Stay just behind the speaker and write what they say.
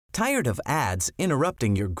Tired of ads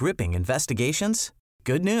interrupting your gripping investigations?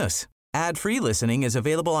 Good news. Ad-free listening is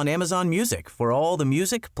available on Amazon Music for all the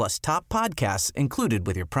music plus top podcasts included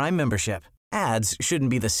with your Prime membership. Ads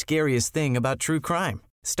shouldn't be the scariest thing about true crime.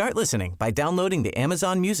 Start listening by downloading the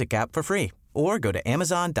Amazon Music app for free or go to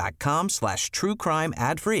amazon.com/truecrime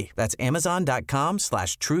ad-free. That's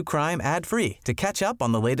amazon.com/truecrime ad-free to catch up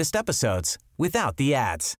on the latest episodes without the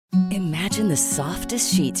ads. Imagine the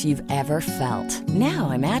softest sheets you've ever felt.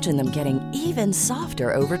 Now imagine them getting even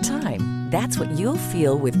softer over time. That's what you'll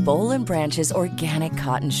feel with Boll & Branch's organic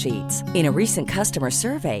cotton sheets. In a recent customer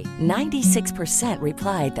survey, 96%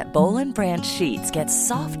 replied that Boll & Branch sheets get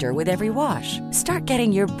softer with every wash. Start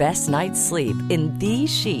getting your best night's sleep in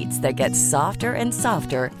these sheets that get softer and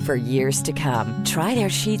softer for years to come. Try their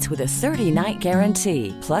sheets with a 30-night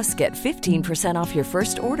guarantee. Plus, get 15% off your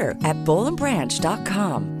first order at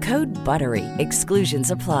bollandbranch.com. Code BUTTERY. Exclusions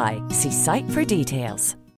apply. See site for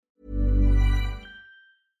details.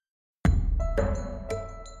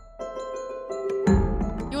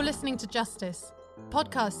 You're listening to Justice, a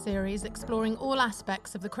podcast series exploring all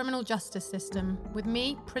aspects of the criminal justice system with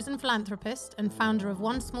me, prison philanthropist and founder of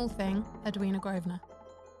One Small Thing, Edwina Grosvenor.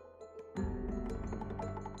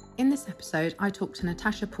 In this episode, I talked to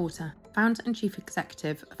Natasha Porter, founder and chief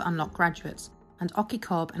executive of Unlock Graduates, and Oki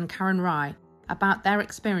Cobb and Karen Rye about their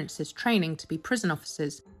experiences training to be prison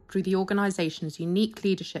officers through the organisation's unique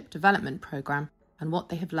leadership development programme and what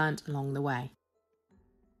they have learnt along the way.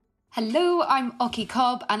 Hello, I'm Oki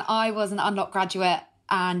Cobb and I was an Unlock graduate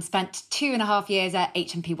and spent 2.5 years at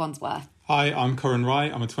HMP Wandsworth. Hi, I'm Karen Rye.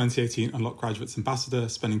 I'm a 2018 Unlock Graduates Ambassador,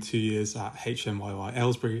 spending 2 years at HMYY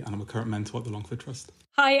Aylesbury, and I'm a current mentor at the Longford Trust.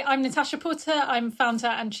 Hi, I'm Natasha Porter. I'm founder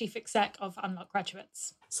and chief exec of Unlock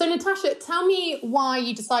Graduates. So Natasha, tell me why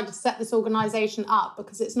you decided to set this organisation up,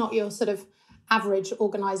 because it's not your sort of average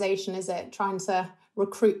organisation, is it? Trying to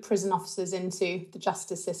recruit prison officers into the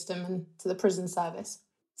justice system and to the prison service.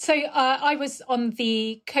 So I was on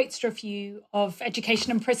the Coates Review of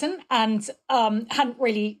Education in Prison and hadn't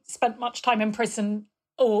really spent much time in prison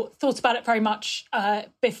or thought about it very much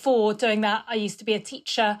before doing that. I used to be a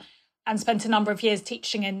teacher and spent a number of years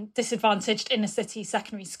teaching in disadvantaged inner city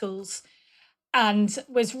secondary schools, and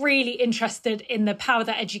was really interested in the power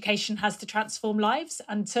that education has to transform lives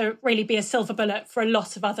and to really be a silver bullet for a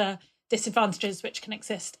lot of other disadvantages which can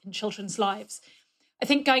exist in children's lives. I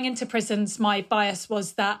think going into prisons, my bias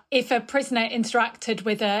was that if a prisoner interacted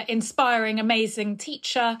with an inspiring, amazing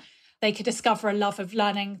teacher, they could discover a love of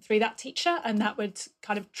learning through that teacher, and that would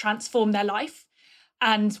kind of transform their life.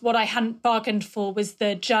 And what I hadn't bargained for was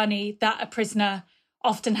the journey that a prisoner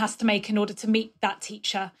often has to make in order to meet that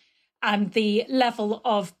teacher, and the level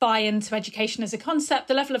of buy-in to education as a concept,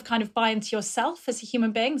 the level of kind of buy-in to yourself as a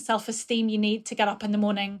human being, self-esteem you need to get up in the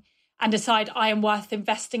morning and decide I am worth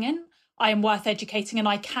investing in, I am worth educating, and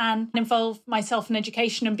I can involve myself in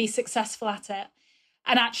education and be successful at it.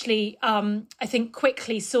 And actually, I think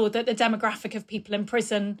quickly saw that the demographic of people in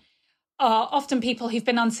prison are often people who've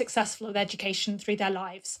been unsuccessful with education through their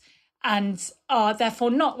lives and are therefore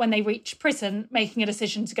not, when they reach prison, making a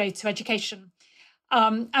decision to go to education.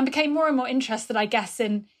 And became more and more interested, I guess,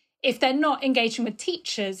 in if they're not engaging with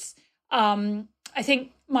teachers. I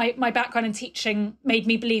think my background in teaching made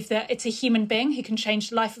me believe that it's a human being who can change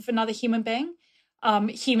the life of another human being.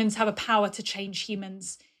 Humans have a power to change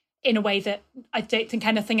humans in a way that I don't think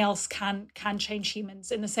anything else can change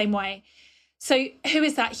humans in the same way. So who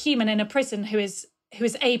is that human in a prison who is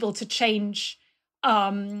able to change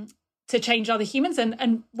other humans,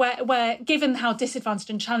 and where given how disadvantaged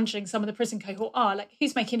and challenging some of the prison cohort are, like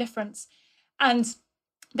who's making a difference? And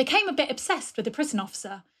became a bit obsessed with the prison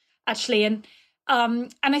officer, actually, and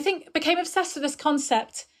I think became obsessed with this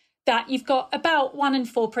concept that you've got about 1 in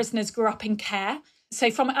 4 prisoners grew up in care.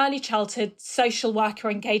 So from early childhood, social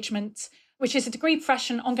worker engagement, which is a degree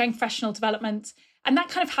profession, ongoing professional development. And that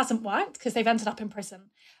kind of hasn't worked because they've ended up in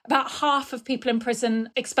prison. About half of people in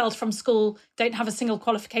prison expelled from school don't have a single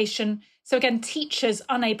qualification. So again, teachers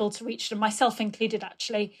unable to reach them, myself included,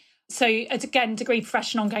 actually. So again, degree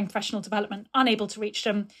profession, ongoing professional development, unable to reach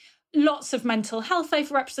them. Lots of mental health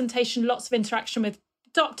overrepresentation, lots of interaction with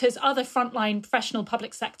doctors, other frontline professional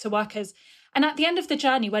public sector workers. And at the end of the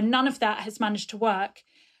journey, where none of that has managed to work,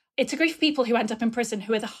 it's a group of people who end up in prison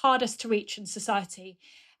who are the hardest to reach in society.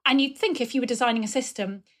 And you'd think if you were designing a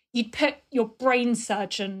system, you'd put your brain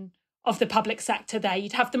surgeon of the public sector there.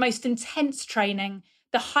 You'd have the most intense training,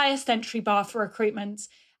 the highest entry bar for recruitment,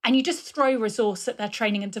 and you just throw resource at their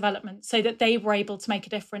training and development so that they were able to make a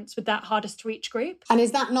difference with that hardest to reach group. And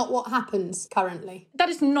is that not what happens currently? That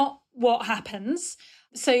is not what happens.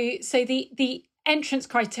 So the entrance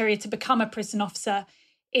criteria to become a prison officer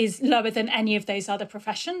is lower than any of those other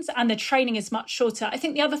professions, and the training is much shorter. I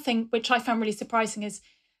think the other thing which I found really surprising is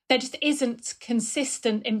there just isn't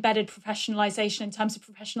consistent embedded professionalisation in terms of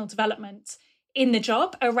professional development in the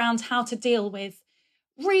job around how to deal with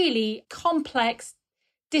really complex,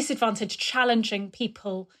 disadvantaged, challenging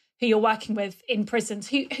people who you're working with in prisons,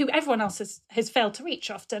 who everyone else has failed to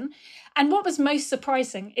reach often. And what was most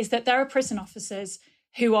surprising is that there are prison officers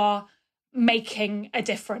who are making a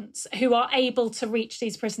difference, who are able to reach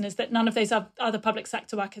these prisoners that none of those other public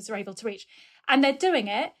sector workers are able to reach. And they're doing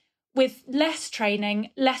it with less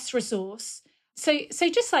training, less resource. So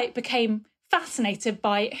just like became fascinated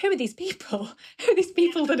by who are these people? Who are these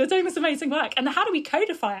people that are doing this amazing work? And how do we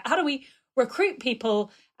codify it? How do we recruit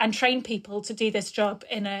people and train people to do this job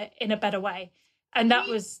in a better way? And that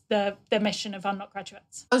was the mission of Unlock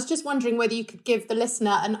Graduates. I was just wondering whether you could give the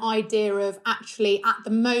listener an idea of actually at the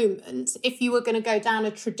moment, if you were going to go down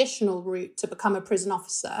a traditional route to become a prison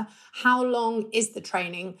officer, how long is the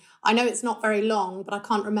training? I know it's not very long, but I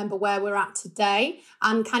can't remember where we're at today.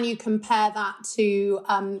 And can you compare that to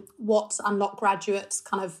what Unlock Graduates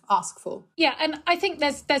kind of ask for? Yeah, and I think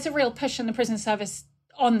there's a real push in the prison service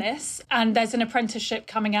on this, and there's an apprenticeship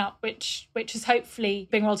coming out which is hopefully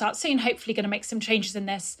being rolled out soon, hopefully going to make some changes in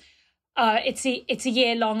this. It's a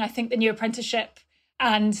year long, I think, the new apprenticeship,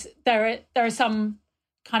 and there are some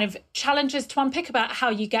kind of challenges to unpick about how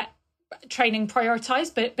you get training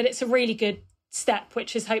prioritised, but it's a really good step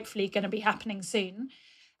which is hopefully going to be happening soon.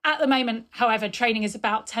 At the moment, however, training is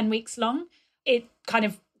about 10 weeks long. It kind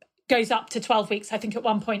of goes up to 12 weeks. I think at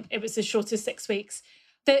one point it was as short as 6 weeks.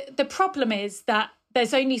 The problem is that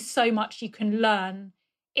there's only so much you can learn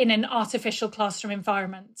in an artificial classroom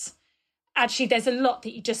environment. Actually, there's a lot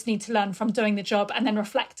that you just need to learn from doing the job and then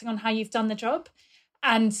reflecting on how you've done the job.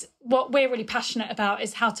 And what we're really passionate about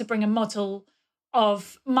is how to bring a model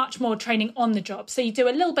of much more training on the job. So you do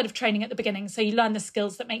a little bit of training at the beginning, so you learn the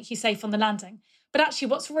skills that make you safe on the landing. But actually,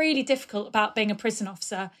 what's really difficult about being a prison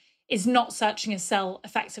officer is not searching a cell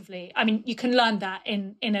effectively. I mean, you can learn that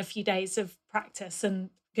in a few days of practice and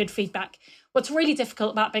good feedback. What's really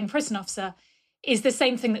difficult about being a prison officer is the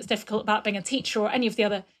same thing that's difficult about being a teacher or any of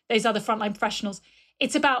those other frontline professionals.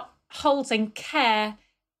 It's about holding care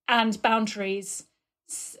and boundaries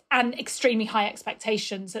and extremely high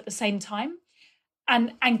expectations at the same time.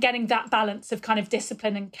 And getting that balance of kind of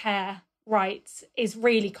discipline and care right is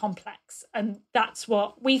really complex. And that's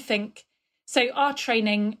what we think. So our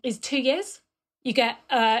training is 2 years. You get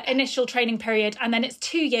initial training period, and then it's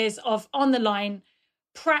 2 years of on the line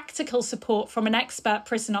practical support from an expert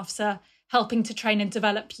prison officer helping to train and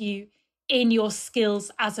develop you in your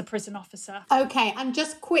skills as a prison officer. Okay, and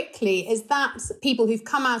just quickly, is that people who've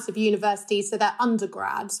come out of university, so they're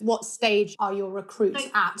undergrads? What stage are your recruits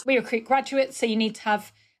at? We recruit graduates, so you need to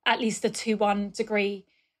have at least a 2-1 degree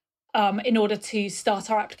in order to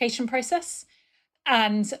start our application process.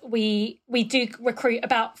 And we do recruit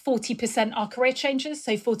about 40% are career changers,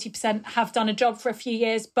 so 40% have done a job for a few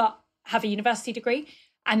years but have a university degree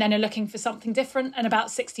and then are looking for something different, and about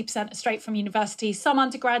 60% are straight from university, some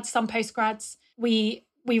undergrads, some postgrads. We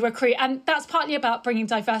recruit, and that's partly about bringing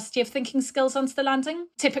diversity of thinking skills onto the landing.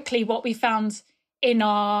 Typically what we found in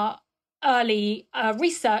our early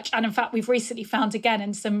research, and in fact we've recently found again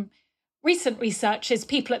in some recent research, is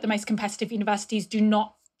people at the most competitive universities do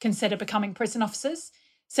not consider becoming prison officers.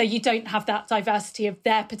 So you don't have that diversity of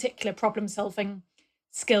their particular problem solving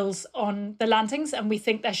skills on the landings, and we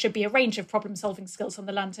think there should be a range of problem-solving skills on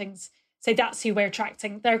the landings. So that's who we're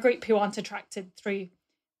attracting. They're a group who aren't attracted through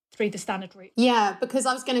the standard route. Yeah, because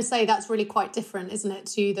I was going to say that's really quite different, isn't it,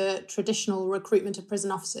 to the traditional recruitment of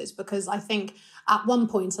prison officers? Because I think at one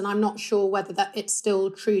point, and I'm not sure whether that it's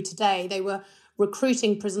still true today, they were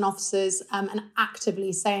recruiting prison officers and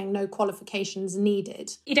actively saying no qualifications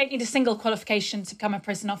needed. You don't need a single qualification to become a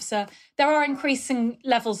prison officer. There are increasing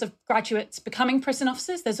levels of graduates becoming prison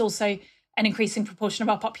officers. There's also an increasing proportion of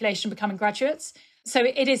our population becoming graduates. So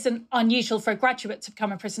it isn't unusual for a graduate to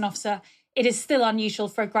become a prison officer. It is still unusual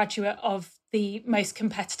for a graduate of the most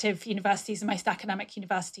competitive universities and most academic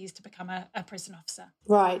universities to become a prison officer.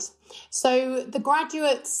 Right. So the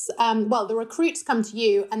graduates, the recruits come to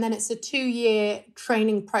you, and then it's a 2-year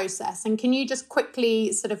training process. And can you just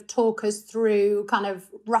quickly sort of talk us through kind of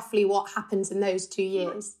roughly what happens in those 2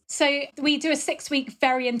 years? So we do a 6-week,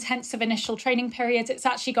 very intensive initial training period. It's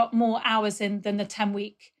actually got more hours in than the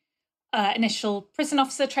 10-week initial prison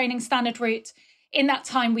officer training standard route. In that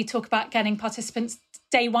time, we talk about getting participants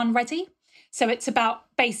day one ready. So it's about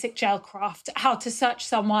basic jailcraft, how to search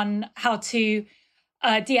someone, how to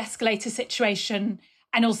de-escalate a situation,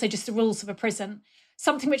 and also just the rules of a prison.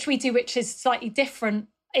 Something which we do, which is slightly different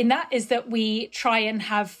in that is that we try and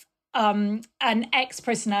have an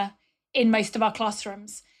ex-prisoner in most of our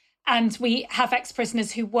classrooms. And we have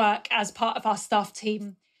ex-prisoners who work as part of our staff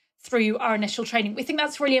team through our initial training. We think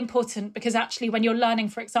that's really important because actually when you're learning,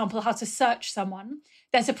 for example, how to search someone,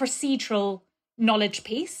 there's a procedural knowledge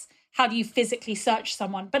piece. How do you physically search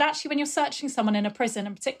someone? But actually when you're searching someone in a prison,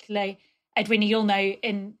 and particularly, Edwina, you'll know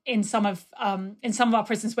in some of our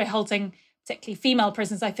prisons, we're holding, particularly female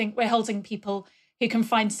prisons, I think we're holding people who can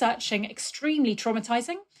find searching extremely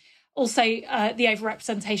traumatizing. Also, the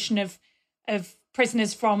overrepresentation of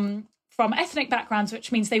prisoners from ethnic backgrounds,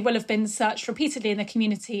 which means they will have been searched repeatedly in the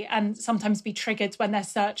community and sometimes be triggered when they're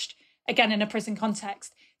searched, again, in a prison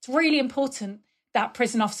context. It's really important that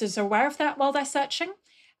prison officers are aware of that while they're searching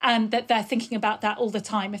and that they're thinking about that all the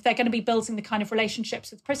time. If they're going to be building the kind of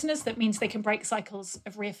relationships with prisoners, that means they can break cycles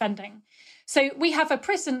of reoffending. So we have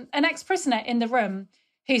an ex-prisoner in the room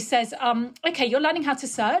who says, okay, you're learning how to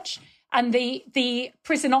search. And the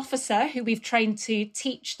prison officer who we've trained to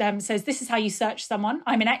teach them says, this is how you search someone.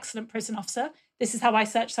 I'm an excellent prison officer. This is how I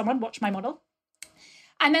search someone. Watch my model.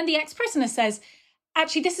 And then the ex-prisoner says,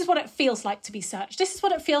 actually, this is what it feels like to be searched. This is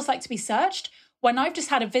what it feels like to be searched when I've just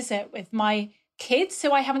had a visit with my kids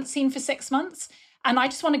who I haven't seen for 6 months. And I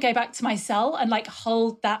just want to go back to my cell and like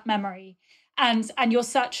hold that memory. And you're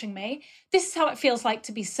searching me. This is how it feels like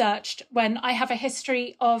to be searched when I have a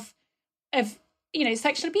history of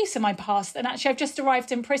sexual abuse in my past. And actually, I've just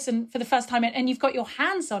arrived in prison for the first time and you've got your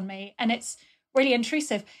hands on me and it's really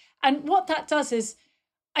intrusive. And what that does is,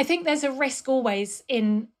 I think there's a risk always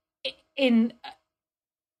in the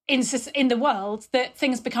world that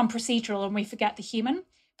things become procedural and we forget the human,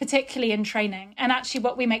 particularly in training. And actually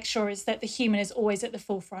what we make sure is that the human is always at the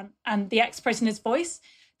forefront and the ex-prisoner's voice.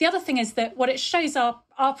 The other thing is that what it shows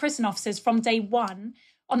our prison officers from day one,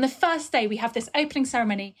 on the first day, we have this opening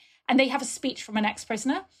ceremony and they have a speech from an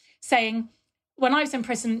ex-prisoner saying, when I was in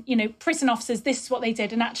prison, prison officers, this is what they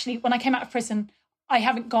did. And actually, when I came out of prison, I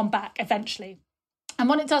haven't gone back eventually. And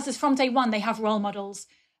what it does is from day one, they have role models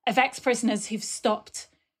of ex-prisoners who've stopped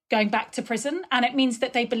going back to prison. And it means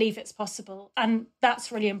that they believe it's possible. And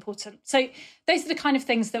that's really important. So those are the kind of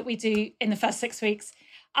things that we do in the first 6 weeks.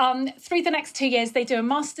 Through the next 2 years, they do a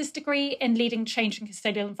master's degree in leading change in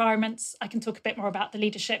custodial environments. I can talk a bit more about the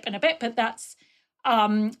leadership in a bit, but that's,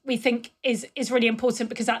 we think is really important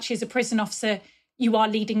because actually as a prison officer, you are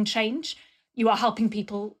leading change. You are helping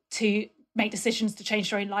people to make decisions to change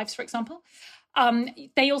their own lives, for example.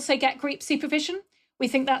 They also get group supervision. We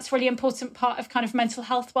think that's a really important part of kind of mental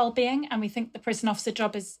health well-being. And we think the prison officer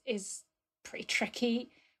job is pretty tricky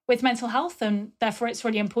with mental health. And therefore, it's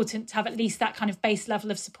really important to have at least that kind of base level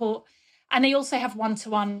of support. And they also have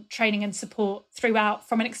one-to-one training and support throughout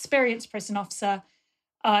from an experienced prison officer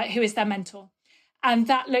who is their mentor. And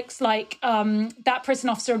that looks like that prison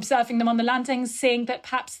officer observing them on the landings, seeing that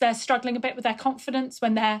perhaps they're struggling a bit with their confidence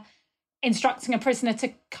when they're instructing a prisoner to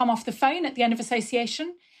come off the phone at the end of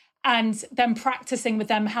association, and then practicing with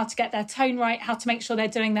them how to get their tone right, how to make sure they're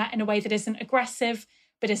doing that in a way that isn't aggressive,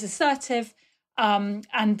 but is assertive.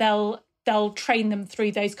 And they'll train them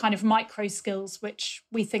through those kind of micro skills, which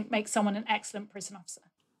we think make someone an excellent prison officer.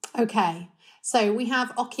 Okay. So we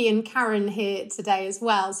have Oki and Karen here today as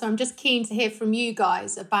well. So I'm just keen to hear from you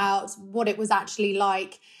guys about what it was actually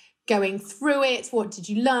like going through it. What did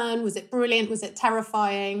you learn? Was it brilliant? Was it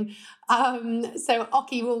terrifying? So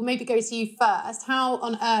Oki, we'll maybe go to you first. How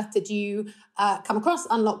on earth did you come across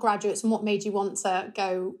Unlock Graduates and what made you want to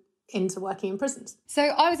go into working in prisons? So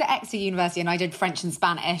I was at Exeter University and I did French and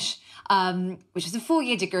Spanish, which was a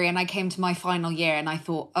 4-year degree. And I came to my final year and I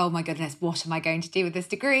thought, oh my goodness, what am I going to do with this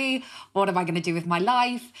degree? What am I going to do with my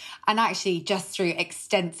life? And actually, just through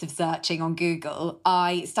extensive searching on Google,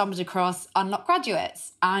 I stumbled across Unlock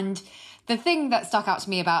Graduates. And the thing that stuck out to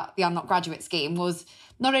me about the Unlock Graduate scheme was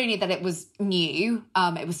not only that it was new,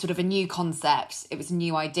 it was sort of a new concept, it was a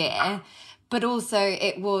new idea, but also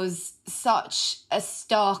it was such a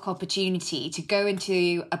stark opportunity to go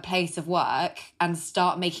into a place of work and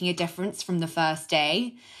start making a difference from the first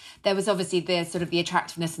day. There was obviously the sort of the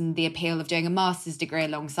attractiveness and the appeal of doing a master's degree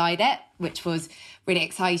alongside it, which was really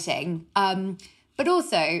exciting. But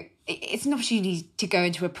also, it's an opportunity to go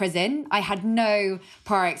into a prison. I had no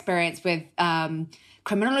prior experience with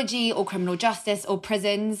criminology or criminal justice or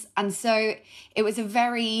prisons. And so it was a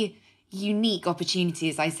very unique opportunity,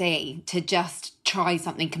 as I say, to just try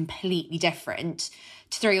something completely different,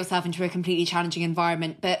 to throw yourself into a completely challenging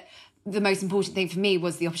environment. But the most important thing for me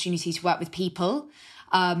was the opportunity to work with people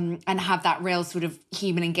and have that real sort of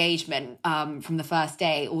human engagement from the first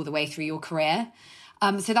day all the way through your career.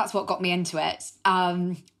 So that's what got me into it.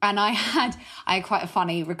 And I had quite a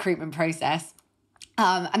funny recruitment process.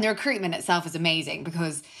 And the recruitment itself is amazing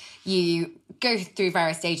because you go through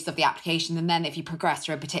various stages of the application, and then if you progress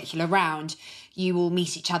through a particular round, you will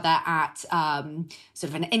meet each other at sort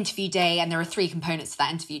of an interview day, and there are 3 components to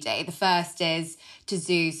that interview day. The first is to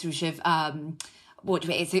do sort of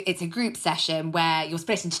it's a group session where you're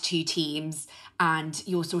split into 2 teams, and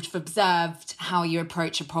you're sort of observed how you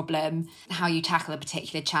approach a problem, how you tackle a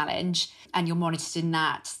particular challenge, and you're monitored in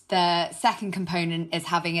that. The second component is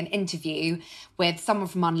having an interview with someone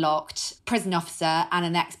from Unlocked, prison officer and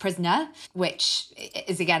an ex-prisoner, which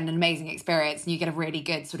is, again, an amazing experience. And you get a really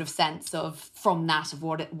good sort of sense of, from that, of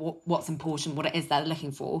what's important, what it is they're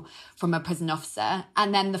looking for from a prison officer.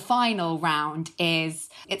 And then the final round it's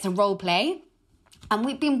a role play. And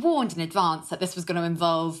we'd been warned in advance that this was going to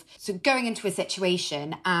involve going into a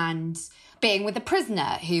situation and being with a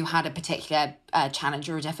prisoner who had a particular challenge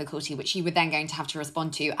or a difficulty, which you were then going to have to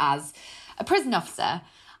respond to as a prison officer.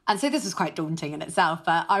 And so this was quite daunting in itself.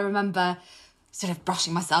 But I remember sort of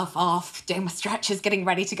brushing myself off, doing my stretches, getting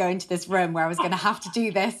ready to go into this room where I was going to have to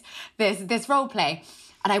do this role play.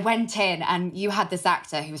 And I went in, and you had this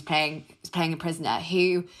actor who was playing a prisoner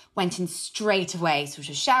who went in straight away, sort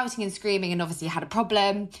of shouting and screaming, and obviously had a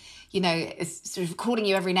problem, is sort of calling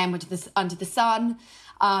you every name under the sun.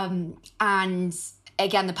 And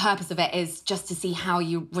again, the purpose of it is just to see how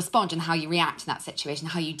you respond and how you react in that situation,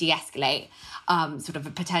 how you de-escalate sort of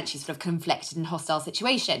a potentially sort of conflicted and hostile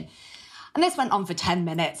situation. And this went on for 10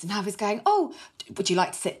 minutes, and I was going, "Oh, would you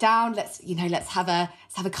like to sit down? Let's have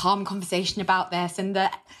a calm conversation about this." And the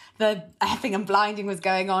effing and blinding was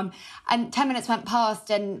going on. And 10 minutes went past,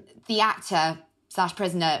 and the actor /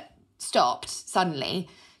 prisoner stopped suddenly,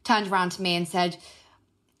 turned around to me and said,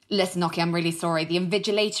 "Listen, Oki, I'm really sorry. The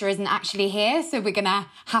invigilator isn't actually here, so we're going to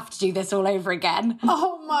have to do this all over again."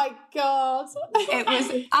 Oh my God. It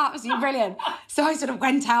was absolutely brilliant. So I sort of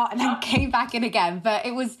went out and then came back in again. But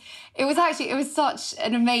it was such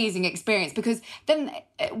an amazing experience, because then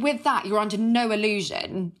with that, you're under no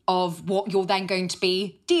illusion of what you're then going to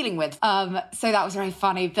be dealing with. So that was very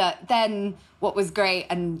funny. But then what was great,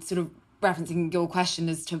 and sort of referencing your question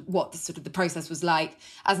as to what the process was like,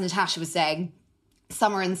 as Natasha was saying,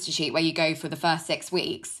 Summer Institute, where you go for the first 6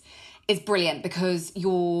 weeks, is brilliant because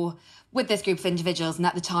you're with this group of individuals, and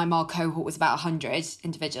at the time our cohort was about 100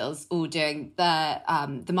 individuals, all doing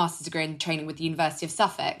the master's degree in training with the University of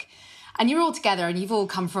Suffolk. And you're all together, and you've all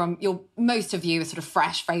come from, most of you are sort of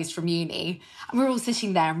fresh-faced from uni, and we're all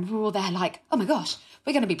sitting there, and we're all there like, "Oh my gosh,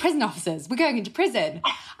 we're going to be prison officers, we're going into prison."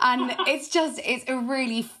 And it's a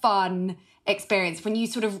really fun experience when you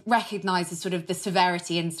sort of recognise the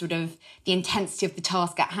severity and sort of the intensity of the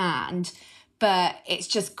task at hand. But it's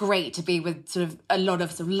just great to be with sort of a lot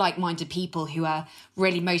of sort of like-minded people who are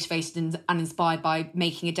really motivated and inspired by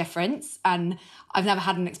making a difference. And I've never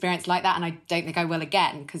had an experience like that, and I don't think I will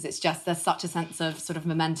again, because there's such a sense of sort of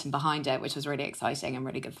momentum behind it, which was really exciting and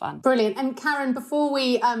really good fun. Brilliant. And Karen, before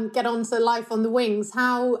we get on to Life on the Wings,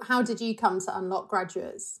 how did you come to Unlock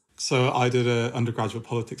Graduates? So I did an undergraduate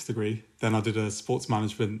politics degree, then I did a sports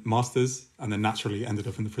management master's, and then naturally ended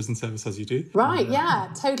up in the prison service, as you do. Right, yeah,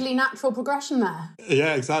 totally natural progression there.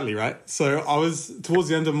 Yeah, exactly, right? So I was, towards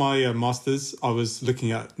the end of my master's, I was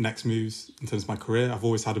looking at next moves in terms of my career. I've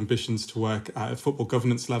always had ambitions to work at a football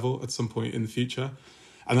governance level at some point in the future.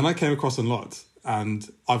 And then I came across Unlocked, and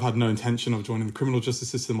I've had no intention of joining the criminal justice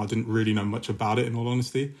system. I didn't really know much about it, in all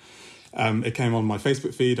honesty. It came on my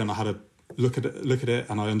Facebook feed, and I had a look at it,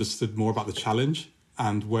 and I understood more about the challenge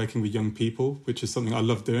and working with young people, which is something I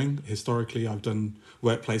love doing. Historically, I've done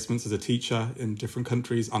work placements as a teacher in different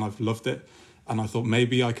countries, and I've loved it. And I thought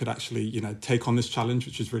maybe I could actually, take on this challenge,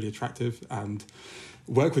 which is really attractive, and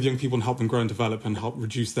work with young people and help them grow and develop and help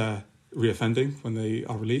reduce their reoffending when they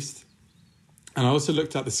are released. And I also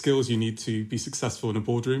looked at the skills you need to be successful in a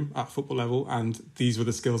boardroom at football level, and these were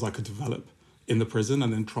the skills I could develop in the prison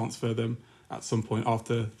and then transfer them at some point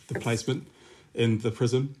after the placement in the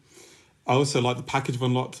prison. I also liked the package of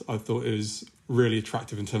Unlocked. I thought it was really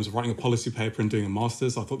attractive in terms of writing a policy paper and doing a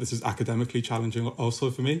master's. I thought this is academically challenging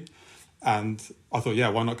also for me. And I thought, yeah,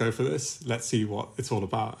 why not go for this? Let's see what it's all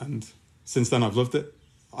about. And since then, I've loved it.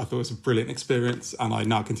 I thought it was a brilliant experience, and I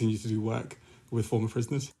now continue to do work with former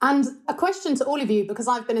prisoners. And a question to all of you, because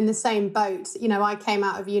I've been in the same boat. I came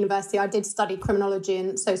out of university, I did study criminology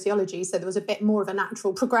and sociology, so there was a bit more of a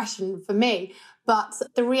natural progression for me. But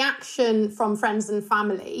the reaction from friends and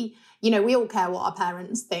family, we all care what our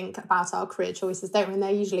parents think about our career choices, don't we? And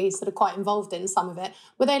they're usually sort of quite involved in some of it.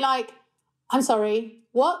 Were they like, I'm sorry,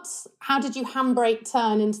 what? How did you handbrake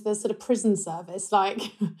turn into the sort of prison service?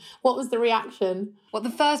 Like, what was the reaction? Well, the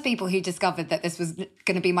first people who discovered that this was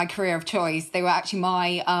going to be my career of choice, they were actually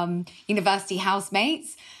my university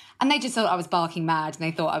housemates. And they just thought I was barking mad, and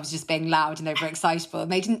they thought I was just being loud and overexcitable.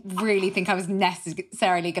 And they didn't really think I was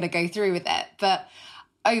necessarily going to go through with it. But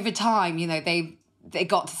over time, you know, they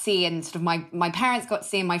got to see, and sort of my parents got to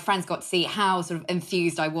see, and my friends got to see how sort of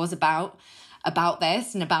enthused I was about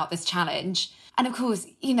this and about this challenge. And of course,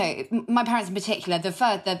 you know, my parents in particular, the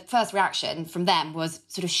first reaction from them was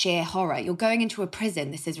sort of sheer horror. You're going into a prison.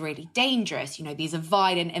 This is really dangerous. You know, these are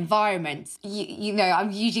violent environments. You know, I'm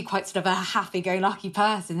usually quite sort of a happy-go-lucky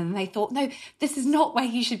person. And they thought, no, this is not where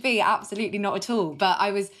you should be. Absolutely not at all. But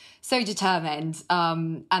I was so determined,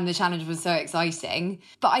 and the challenge was so exciting.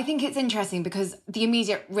 But I think it's interesting because the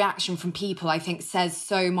immediate reaction from people, I think, says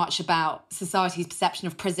so much about society's perception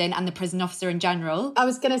of prison and the prison officer in general. I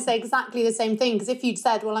was going to say exactly the same thing, because if you'd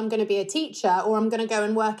said, well, I'm going to be a teacher or I'm going to go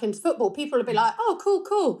and work in football, people would be like, oh,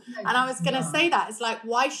 cool. And I was going to say that. It's like,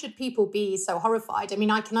 why should people be so horrified? I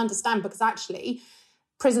mean, I can understand, because actually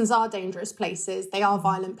prisons are dangerous places. They are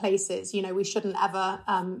violent places. You know, we shouldn't ever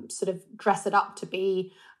sort of dress it up to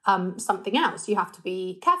be something else. You have to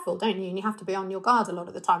be careful, don't you? And you have to be on your guard a lot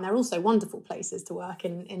of the time. They're also wonderful places to work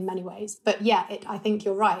in many ways. But yeah, I think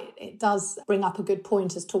you're right. It does bring up a good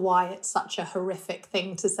point as to why it's such a horrific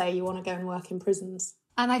thing to say you want to go and work in prisons.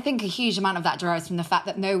 And I think a huge amount of that derives from the fact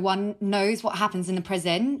that no one knows what happens in a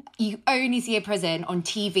prison. You only see a prison on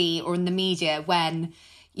TV or in the media when,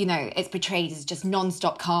 you know, it's portrayed as just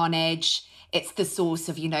non-stop carnage. It's the source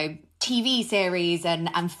of, you know, TV series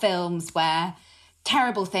and films where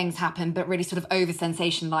terrible things happen, but really sort of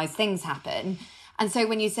over-sensationalized things happen. And so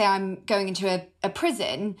when you say I'm going into a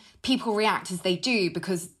prison, people react as they do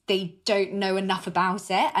because they don't know enough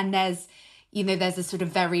about it. And there's a sort of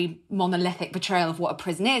very monolithic portrayal of what a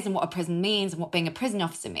prison is and what a prison means and what being a prison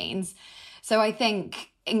officer means. So I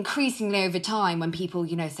think increasingly over time, when people,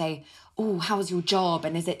 you know, say, oh, how's your job?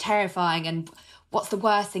 And is it terrifying? And what's the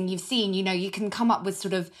worst thing you've seen? You know, you can come up with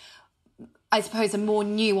sort of, I suppose, a more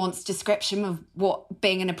nuanced description of what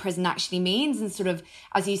being in a prison actually means, and sort of,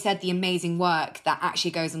 as you said, the amazing work that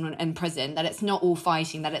actually goes on in prison, that it's not all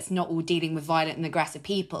fighting, that it's not all dealing with violent and aggressive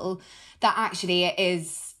people, that actually it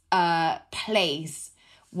is a place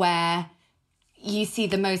where you see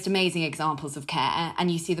the most amazing examples of care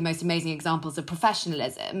and you see the most amazing examples of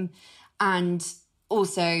professionalism. And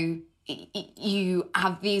also you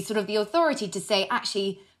have the sort of the authority to say,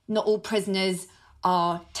 actually, not all prisoners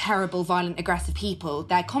are terrible, violent, aggressive people.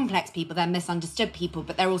 They're complex people, they're misunderstood people,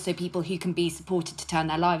 but they're also people who can be supported to turn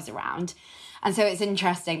their lives around. And so it's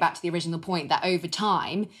interesting, back to the original point, that over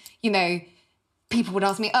time, you know, people would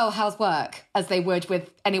ask me, oh, how's work? As they would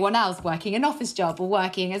with anyone else working an office job or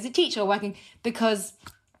working as a teacher or working, because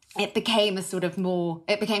it became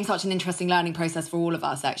such an interesting learning process for all of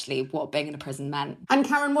us, actually, what being in a prison meant. And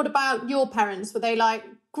Karen, what about your parents? Were they like,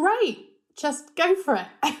 great, just go for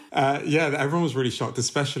it? Yeah, everyone was really shocked,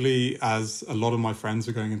 especially as a lot of my friends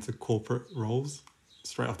were going into corporate roles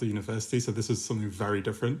straight after university. So this was something very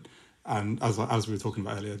different. And as we were talking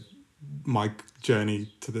about earlier, my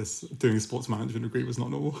journey to this, doing a sports management degree, was not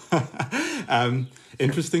normal.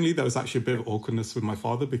 Interestingly, there was actually a bit of awkwardness with my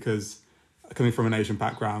father, because coming from an Asian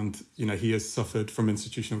background, you know, he has suffered from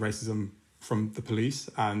institutional racism from the police.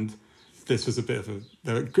 And this was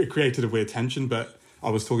it created a weird tension, but I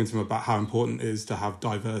was talking to him about how important it is to have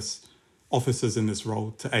diverse officers in this role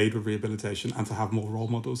to aid with rehabilitation and to have more role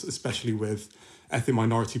models, especially with ethnic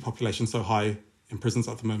minority population so high in prisons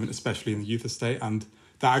at the moment, especially in the youth estate. And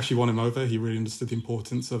that actually won him over. He really understood the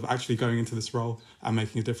importance of actually going into this role and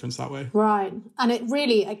making a difference that way. Right. And it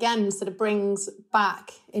really, again, sort of brings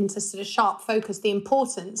back into sort of sharp focus the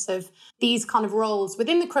importance of these kind of roles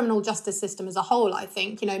within the criminal justice system as a whole, I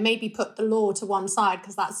think. You know, maybe put the law to one side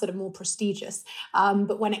because that's sort of more prestigious.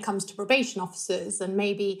 But when it comes to probation officers and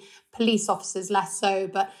maybe police officers less so,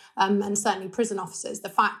 but and certainly prison officers, the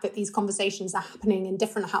fact that these conversations are happening in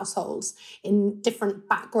different households, in different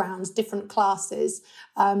backgrounds, different classes,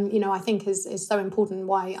 you know, I think is so important,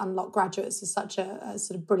 why Unlock Graduates is such a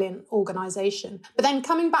sort of brilliant organisation. But then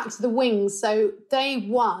coming back to the wings, so day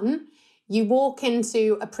one, you walk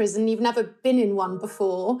into a prison, you've never been in one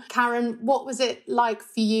before. Karen, what was it like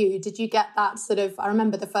for you? Did you get that sort of, I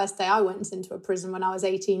remember the first day I went into a prison when I was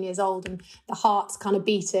 18 years old and the heart's kind of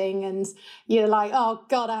beating and you're like, oh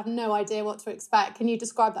God, I have no idea what to expect. Can you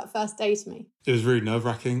describe that first day to me? It was really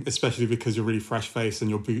nerve-wracking, especially because you're really fresh-faced and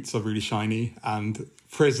your boots are really shiny and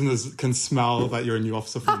prisoners can smell that you're a new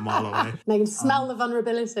officer from a mile away. They can smell the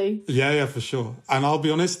vulnerability. Yeah, for sure. And I'll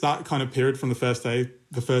be honest, that kind of period from the first day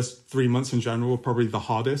the first 3 months in general are probably the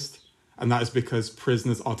hardest. And that is because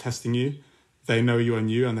prisoners are testing you. They know you are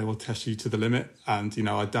new and they will test you to the limit. And,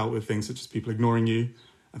 I dealt with things such as people ignoring you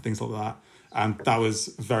and things like that. And that was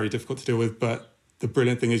very difficult to deal with. But the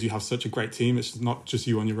brilliant thing is you have such a great team. It's not just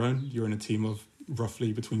you on your own. You're in a team of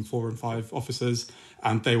roughly between 4 and 5 officers,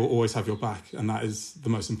 and they will always have your back. And that is the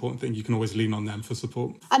most important thing. You can always lean on them for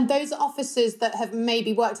support. And those officers that have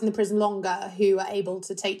maybe worked in the prison longer who are able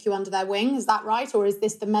to take you under their wing, is that right? Or is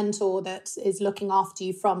this the mentor that is looking after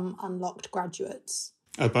you from Unlocked graduates?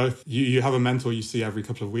 Both. You have a mentor you see every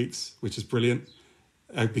couple of weeks, which is brilliant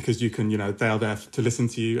because you can, they are there to listen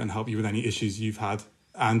to you and help you with any issues you've had.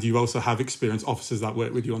 And you also have experienced officers that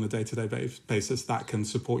work with you on a day-to-day basis that can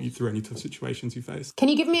support you through any tough situations you face. Can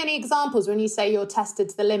you give me any examples when you say you're tested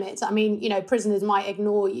to the limit? I mean, prisoners might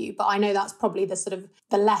ignore you, but I know that's probably the sort of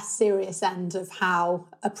the less serious end of how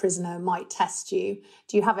a prisoner might test you.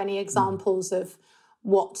 Do you have any examples of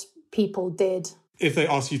what people did? If they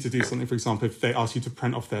ask you to do something, for example, if they ask you to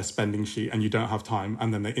print off their spending sheet and you don't have time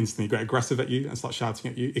and then they instantly get aggressive at you and start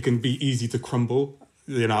shouting at you, it can be easy to crumble.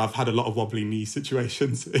 I've had a lot of wobbly knee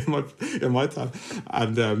situations in my time,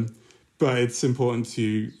 and but it's important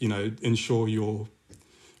to ensure you're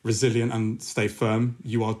resilient and stay firm.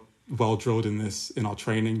 You are well drilled in this in our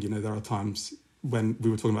training. There are times when we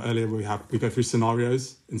were talking about earlier where we go through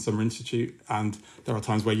scenarios in Summer Institute, and there are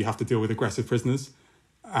times where you have to deal with aggressive prisoners,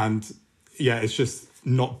 and it's just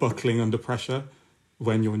not buckling under pressure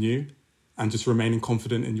when you're new. And just remaining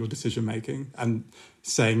confident in your decision making and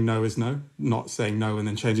saying no is no, not saying no and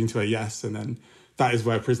then changing to a yes. And then that is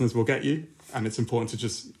where prisoners will get you. And it's important to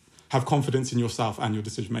just have confidence in yourself and your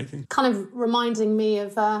decision making. Kind of reminding me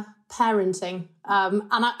of parenting. And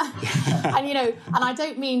I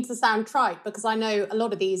don't mean to sound trite, because I know a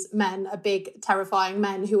lot of these men are big, terrifying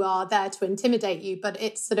men who are there to intimidate you. But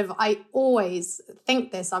it's sort of, I always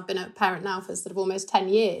think this. I've been a parent now for sort of almost 10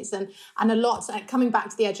 years. And a lot, coming back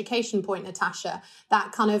to the education point, Natasha,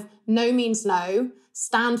 that kind of no means no,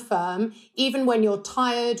 stand firm. Even when you're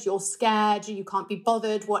tired, you're scared, you can't be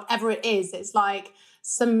bothered, whatever it is, it's like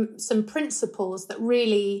some principles that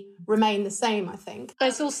really remain the same, I think.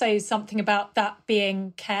 There's also something about that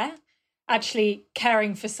being care. Actually,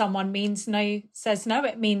 caring for someone means no says no.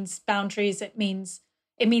 It means boundaries. It means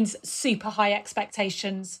super high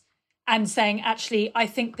expectations, and saying, actually, I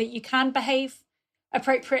think that you can behave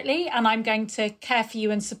appropriately, and I'm going to care for you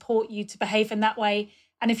and support you to behave in that way.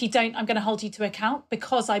 And if you don't, I'm going to hold you to account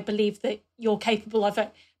because I believe that you're capable of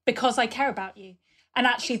it, because I care about you. And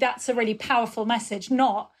actually, that's a really powerful message,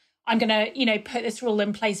 not I'm going to, put this rule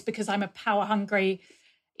in place because I'm a power hungry,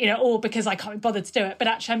 or because I can't be bothered to do it. But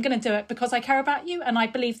actually, I'm going to do it because I care about you. And I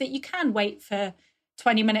believe that you can wait for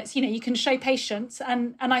 20 minutes. You can show patience.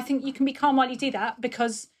 And I think you can be calm while you do that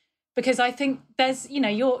because I think there's,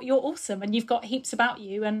 you're awesome and you've got heaps about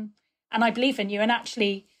you. And I believe in you. And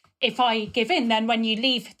actually, if I give in, then when you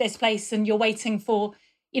leave this place and you're waiting for,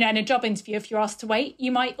 in a job interview, if you're asked to wait, you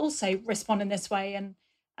might also respond in this way. And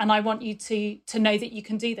I want you to know that you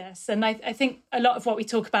can do this. And I think a lot of what we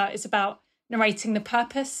talk about is about narrating the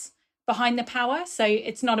purpose behind the power. So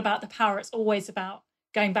it's not about the power. It's always about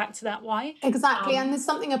going back to that why. Exactly. And there's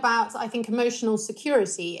something about, I think, emotional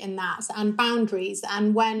security in that and boundaries.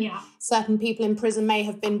 And when certain people in prison may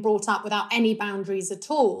have been brought up without any boundaries at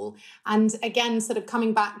all. And again, sort of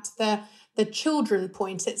coming back to the children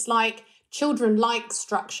point, it's like, children like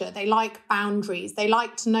structure, they like boundaries, they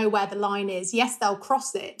like to know where the line is. Yes, they'll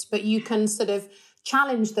cross it, but you can sort of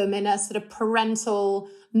challenge them in a sort of parental,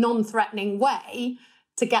 non-threatening way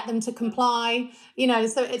to get them to comply.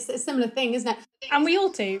 So it's a similar thing, isn't it? And we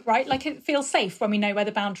all do, right? Like, it feels safe when we know where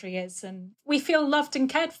the boundary is, and we feel loved and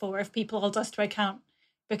cared for if people hold us to account,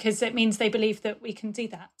 because it means they believe that we can do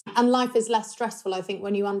that. And life is less stressful, I think,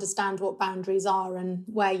 when you understand what boundaries are and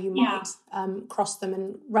where you might cross them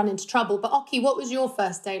and run into trouble. But Oki, what was your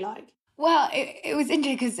first day like? Well, it was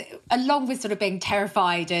interesting because along with sort of being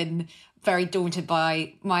terrified and very daunted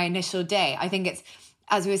by my initial day, I think it's,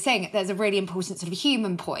 as we were saying, there's a really important sort of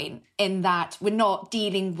human point in that we're not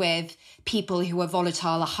dealing with people who are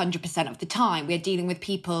volatile 100% of the time. We're dealing with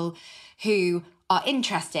people who are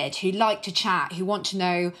interested, who like to chat, who want to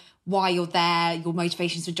know why you're there, your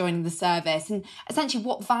motivations for joining the service, and essentially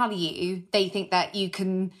what value they think that you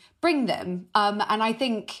can bring them. And I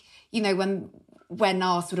think, when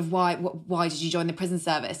asked sort of why did you join the prison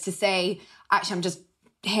service, to say, actually, I'm just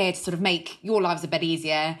here to sort of make your lives a bit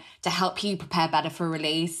easier, to help you prepare better for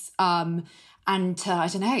release, and to, I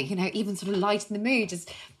don't know, even sort of lighten the mood,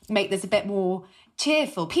 just make this a bit more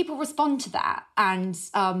cheerful. People respond to that, and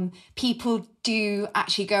people do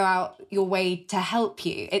actually go out your way to help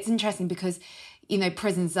you. It's interesting because,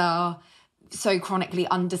 prisons are so chronically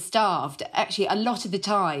understaffed. Actually, a lot of the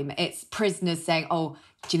time it's prisoners saying, oh,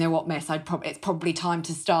 do you know what, miss, it's probably time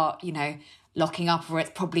to start, locking up, or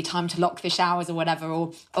it's probably time to lock the showers or whatever,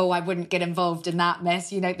 or, oh, I wouldn't get involved in that, miss,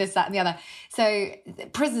 this, that and the other. So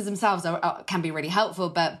prisoners themselves can be really helpful,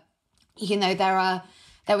 but,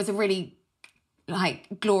 there was a really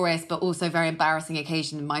glorious but also very embarrassing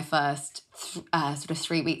occasion in my first sort of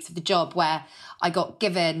 3 weeks of the job, where I got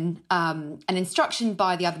given an instruction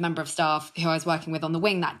by the other member of staff who I was working with on the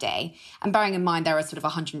wing that day. And bearing in mind, there were sort of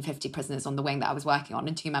 150 prisoners on the wing that I was working on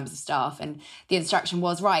and 2 members of staff. And the instruction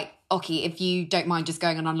was, right, Oki, if you don't mind just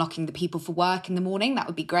going and unlocking the people for work in the morning, that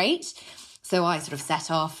would be great. So I sort of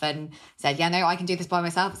set off and said, yeah, no, I can do this by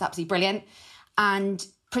myself. It's absolutely brilliant. And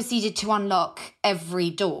proceeded to unlock every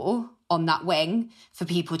door on that wing for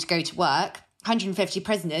people to go to work. 150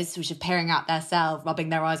 prisoners sort of peering out their cell, rubbing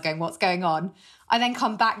their eyes, going, what's going on? I then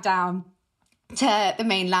come back down to the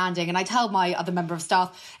main landing and I tell my other member of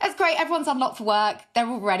staff, it's great, everyone's unlocked for work. They're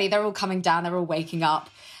all ready. They're all coming down. They're all waking up.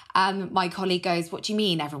 And my colleague goes, what do you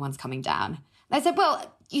mean everyone's coming down? And I said,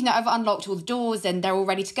 well, I've unlocked all the doors and they're all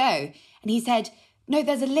ready to go. And he said, no,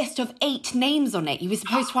 there's a list of 8 names on it. You were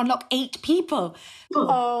supposed to unlock 8 people.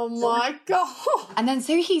 Oh my God. And then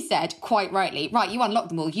so he said, quite rightly, right, you unlock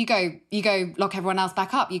them all. You go lock everyone else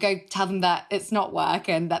back up. You go tell them that it's not work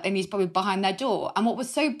and that they need to be behind their door. And what was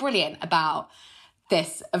so brilliant about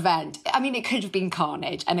this event, I mean, it could have been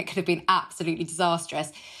carnage and it could have been absolutely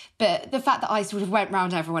disastrous. But the fact that I sort of went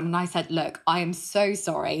round everyone and I said, look, I am so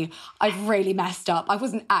sorry. I've really messed up. I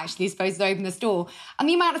wasn't actually supposed to open this door. And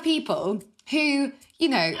the amount of people who,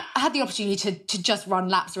 had the opportunity to just run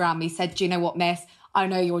laps around me said, do you know what, miss? I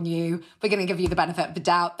know you're new. We're going to give you the benefit of the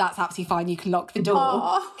doubt. That's absolutely fine. You can lock the door.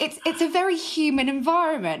 Aww. It's a very human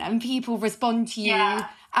environment and people respond to you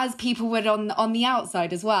as people would on the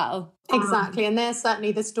outside as well. Exactly. And they're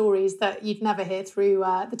certainly the stories that you'd never hear through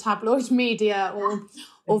the tabloid media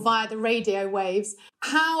or via the radio waves.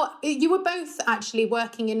 How you were both actually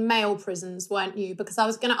working in male prisons, weren't you? Because I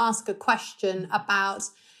was going to ask a question about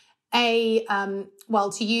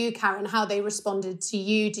to you, Karen, how they responded to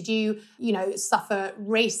you. Did you, suffer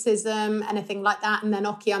racism, anything like that? And then,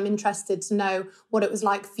 Oki, I'm interested to know what it was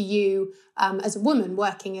like for you as a woman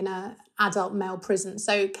working in an adult male prison.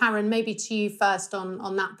 So, Karen, maybe to you first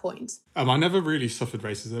on that point. I never really suffered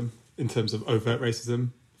racism in terms of overt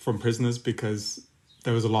racism from prisoners because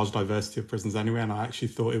there was a large diversity of prisons anyway, and I actually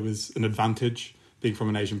thought it was an advantage being from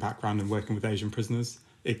an Asian background and working with Asian prisoners.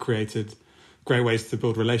 It created great ways to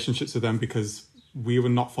build relationships with them because we were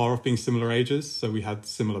not far off being similar ages. So we had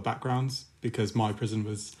similar backgrounds because my prison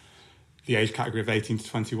was the age category of 18 to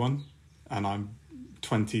 21 and I'm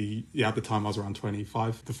 20. Yeah, at the time I was around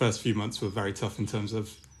 25. The first few months were very tough in terms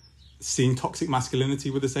of seeing toxic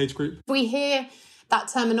masculinity with this age group. We hear that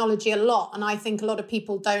terminology a lot and I think a lot of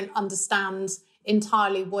people don't understand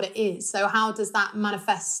entirely what it is. So how does that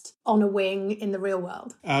manifest on a wing in the real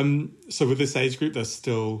world? So with this age group, there's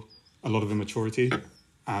still a lot of immaturity.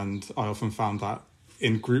 And I often found that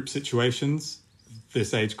in group situations,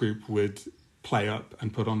 this age group would play up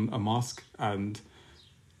and put on a mask and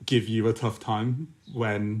give you a tough time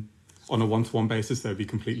when on a one-to-one basis, they'd be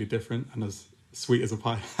completely different and as sweet as a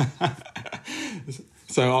pie.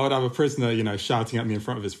 So I would have a prisoner, shouting at me in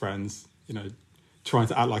front of his friends, trying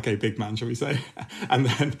to act like a big man, shall we say. And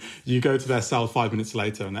then you go to their cell 5 minutes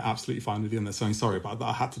later and they're absolutely fine with you and they're saying, sorry about that,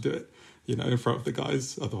 I had to do it. In front of the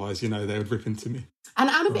guys. Otherwise, they would rip into me. And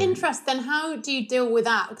out of interest, then how do you deal with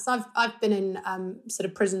that? Because I've been in sort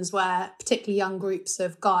of prisons where particularly young groups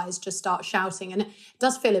of guys just start shouting. And it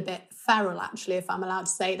does feel a bit feral, actually, if I'm allowed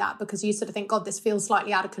to say that, because you sort of think, God, this feels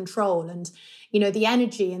slightly out of control. And, the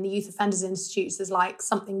energy in the Youth Offenders Institutes is like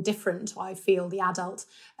something different to, I feel, the adult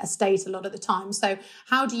estate a lot of the time. So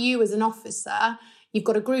how do you, as an officer, you've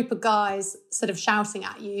got a group of guys sort of shouting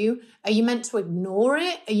at you. Are you meant to ignore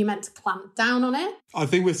it? Are you meant to clamp down on it? I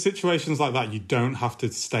think with situations like that, you don't have to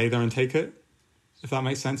stay there and take it, if that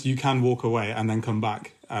makes sense. You can walk away and then come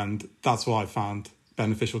back. And that's what I found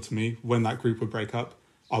beneficial to me. When that group would break up,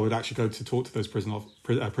 I would actually go to talk to those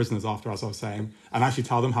prisoners after, as I was saying, and actually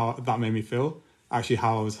tell them how that made me feel, actually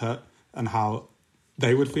how I was hurt and how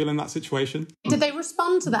they would feel in that situation. Did they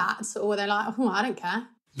respond to that? Or were they like, oh, I don't care?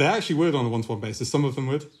 They actually would on a one-to-one basis. Some of them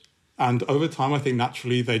would. And over time, I think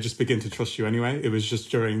naturally they just begin to trust you anyway. It was just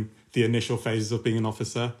during the initial phases of being an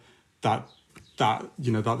officer that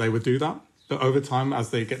they would do that. But over time,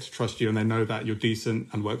 as they get to trust you and they know that you're decent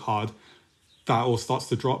and work hard, that all starts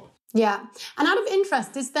to drop. Yeah. And out of interest,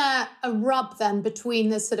 interest, is there a rub then between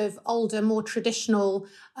the sort of older, more traditional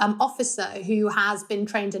officer who has been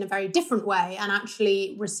trained in a very different way and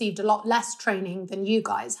actually received a lot less training than you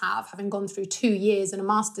guys have, having gone through 2 years and a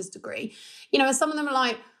master's degree? You know, some of them are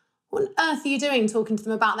like, what on earth are you doing talking to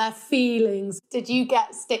them about their feelings? Did you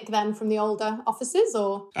get stick then from the older officers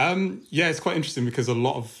or? Yeah, it's quite interesting because a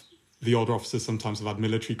lot of the older officers sometimes have had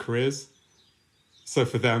military careers. So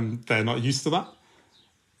for them, they're not used to that.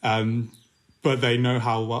 But they know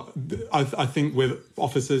how, I think with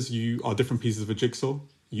officers, you are different pieces of a jigsaw.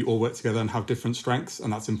 You all work together and have different strengths,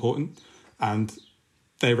 and that's important. And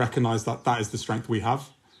they recognise that that is the strength we have,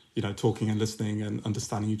 you know, talking and listening and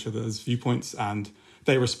understanding each other's viewpoints, and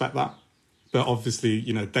they respect that. But obviously,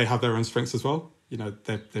 you know, they have their own strengths as well. You know,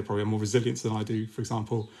 they probably have more resilience than I do, for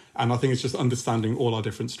example. And I think it's just understanding all our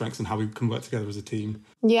different strengths and how we can work together as a team.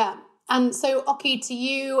 Yeah. And so, Oki, to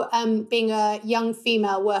you, being a young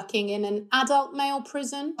female working in an adult male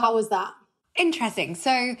prison, how was that? Interesting.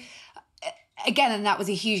 So, again, and that was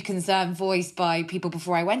a huge concern voiced by people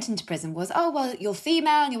before I went into prison was, oh, well, you're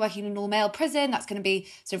female and you're working in an all-male prison. That's going to be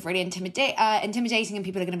sort of really intimidating and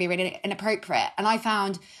people are going to be really inappropriate. And I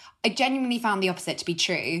genuinely found the opposite to be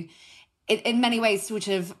true. In many ways, sort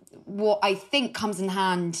of what I think comes in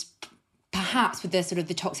hand perhaps with the sort of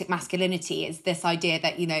the toxic masculinity is this idea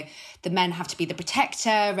that, you know, the men have to be the protector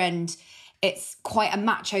and it's quite a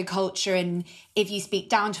macho culture. And if you speak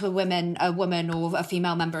down to a woman or a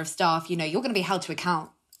female member of staff, you know, you're going to be held to account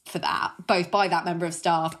for that, both by that member of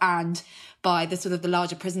staff and by the sort of the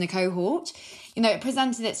larger prisoner cohort. You know, it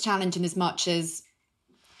presented its challenge in as much as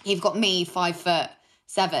you've got me,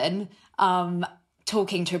 5'7",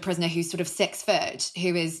 talking to a prisoner who's sort of 6 foot,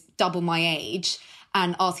 who is double my age,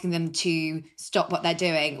 and asking them to stop what they're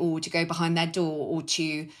doing or to go behind their door or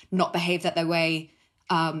to not behave that way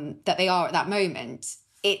that they are at that moment.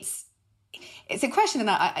 It's a question, and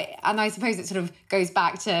I suppose it sort of goes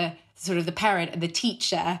back to sort of the parent and the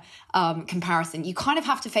teacher comparison. You kind of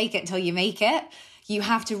have to fake it until you make it. You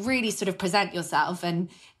have to really sort of present yourself, and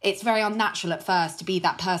it's very unnatural at first to be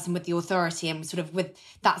that person with the authority and sort of with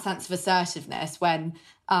that sense of assertiveness when,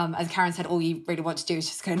 as Karen said, all you really want to do is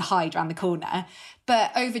just go and hide around the corner.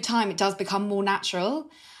 But over time, it does become more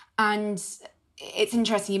natural. And it's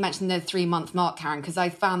interesting you mentioned the 3-month mark, Karen, because I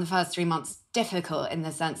found the first 3 months difficult in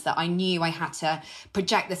the sense that I knew I had to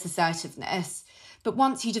project this assertiveness. But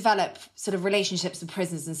once you develop sort of relationships with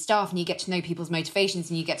prisoners and staff and you get to know people's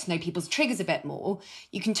motivations and you get to know people's triggers a bit more,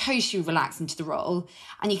 you can totally relax into the role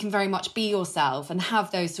and you can very much be yourself and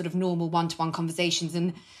have those sort of normal one-to-one conversations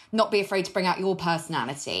and not be afraid to bring out your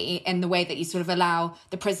personality in the way that you sort of allow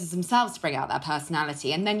the prisoners themselves to bring out their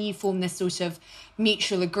personality. And then you form this sort of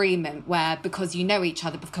mutual agreement where, because you know each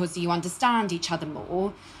other, because you understand each other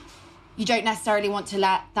more, you don't necessarily want to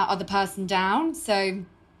let that other person down. So,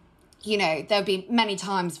 you know, there'll be many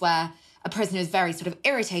times where a prisoner is very sort of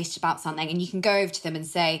irritated about something and you can go over to them and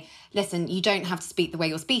say, listen, you don't have to speak the way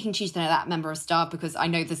you're speaking to that member of staff because I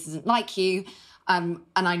know this isn't like you. And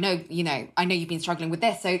I know you've been struggling with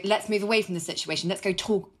this. So let's move away from the situation. Let's go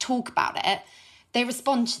talk about it. They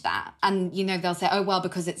respond to that. And, you know, they'll say, oh, well,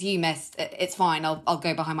 because it's you, miss, it's fine. I'll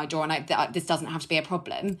go behind my door and this doesn't have to be a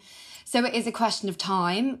problem. So it is a question of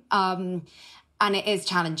time. And it is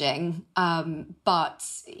challenging, but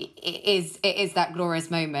it is that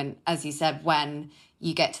glorious moment, as you said, when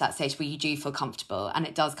you get to that stage where you do feel comfortable and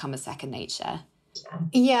it does come as second nature.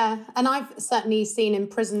 Yeah, and I've certainly seen in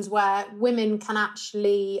prisons where women can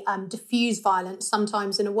actually diffuse violence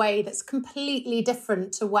sometimes in a way that's completely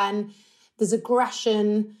different to when there's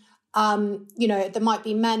aggression. You know, there might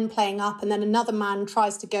be men playing up and then another man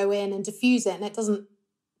tries to go in and diffuse it and it doesn't,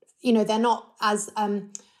 you know, they're not as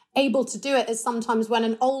able to do it as sometimes when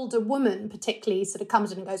an older woman particularly sort of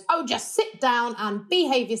comes in and goes, oh, just sit down and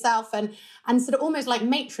behave yourself and sort of almost like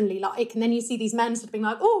matronly like. And then you see these men sort of being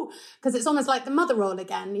like, oh, because it's almost like the mother role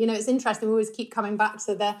again. You know, it's interesting. We always keep coming back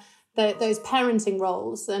to those parenting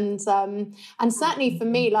roles. And certainly for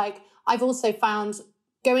me, like I've also found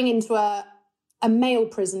going into a male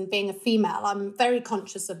prison, being a female, I'm very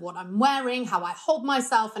conscious of what I'm wearing, how I hold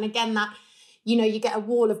myself. And again, that, you know, you get a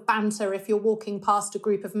wall of banter if you're walking past a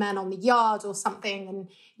group of men on the yard or something and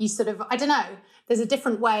you sort of, I don't know, there's a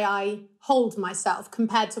different way I hold myself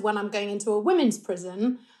compared to when I'm going into a women's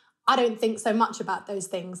prison. I don't think so much about those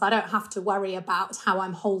things. I don't have to worry about how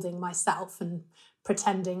I'm holding myself and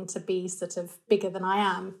pretending to be sort of bigger than I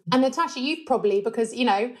am. And Natasha, you've probably, because, you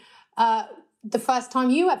know, the first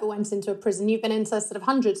time you ever went into a prison, you've been into sort of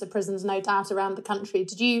hundreds of prisons, no doubt, around the country.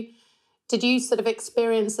 Did you sort of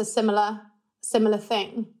experience a similar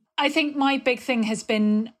thing? I think my big thing has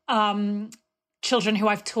been children who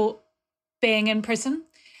I've taught being in prison.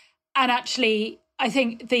 And actually, I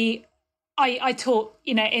think I taught,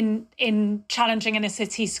 in challenging inner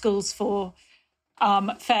city schools for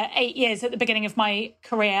 8 years at the beginning of my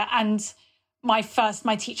career, and my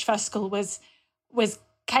Teach First school was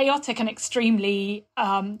chaotic and extremely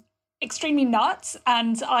nuts.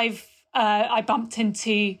 And I bumped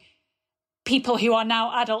into people who are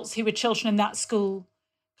now adults who were children in that school,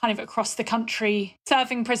 kind of across the country,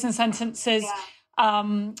 serving prison sentences. Yeah.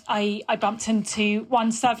 I bumped into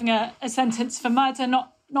one serving a sentence for murder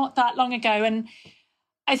not that long ago. And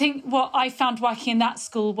I think what I found working in that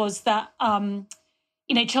school was that,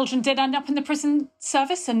 children did end up in the prison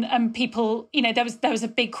service, and people, there was a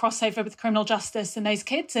big crossover with criminal justice and those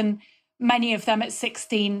kids. And many of them at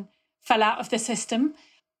 16 fell out of the system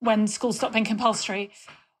when school stopped being compulsory.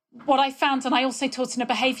 What I found, and I also taught in a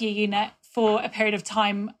behaviour unit for a period of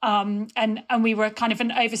time, and we were kind of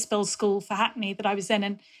an overspill school for Hackney that I was in,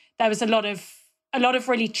 and there was a lot of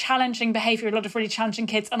really challenging behaviour, a lot of really challenging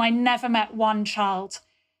kids, and I never met one child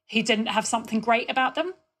who didn't have something great about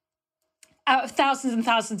them. Out of thousands and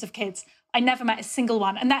thousands of kids, I never met a single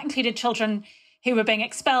one, and that included children who were being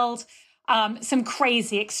expelled, some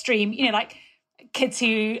crazy extreme, like kids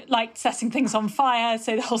who liked setting things on fire,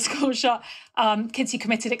 so the whole school shot, kids who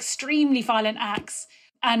committed extremely violent acts,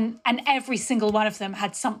 and every single one of them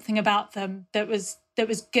had something about them that was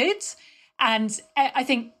good. And I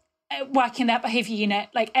think working in that behaviour unit,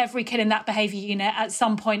 like every kid in that behaviour unit, at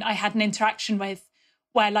some point I had an interaction with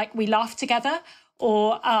where like we laughed together,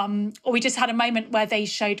 or we just had a moment where they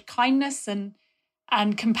showed kindness and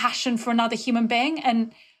compassion for another human being.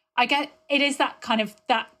 And I get it is that kind of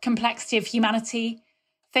that complexity of humanity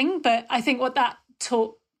thing. But I think what that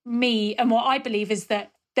taught me, and what I believe, is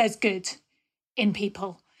that there's good in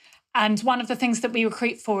people. And one of the things that we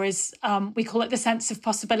recruit for is we call it the sense of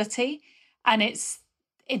possibility. And it's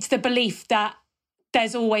the belief that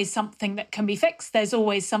there's always something that can be fixed. There's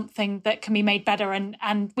always something that can be made better.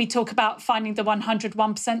 And we talk about finding the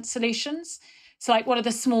 101% solutions. So like, what are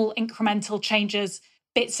the small incremental changes,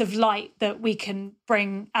 bits of light that we can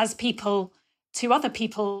bring as people to other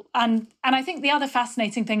people? And I think the other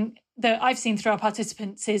fascinating thing that I've seen through our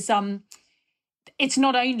participants is it's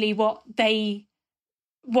not only what they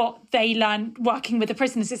learn working with the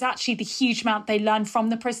prisoners, it's actually the huge amount they learn from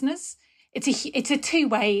the prisoners. It's a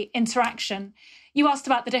two-way interaction. You asked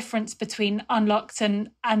about the difference between Unlocked and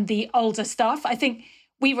the older staff. I think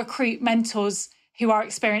we recruit mentors who are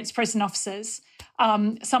experienced prison officers.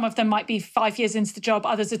 Some of them might be 5 years into the job,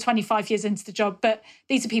 others are 25 years into the job, but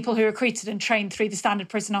these are people who are recruited and trained through the standard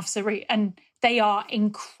prison officer route, and they are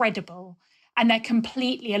incredible, and they're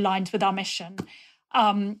completely aligned with our mission.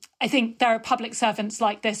 I think there are public servants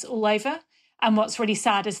like this all over, and what's really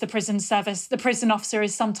sad is the prison service. The prison officer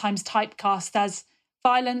is sometimes typecast as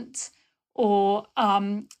violent or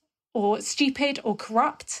stupid or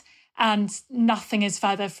corrupt, and nothing is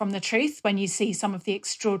further from the truth when you see some of the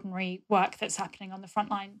extraordinary work that's happening on the front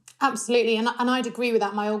line. Absolutely, and I'd agree with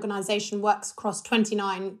that. My organisation works across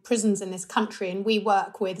 29 prisons in this country, and we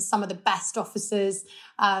work with some of the best officers,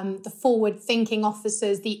 the forward-thinking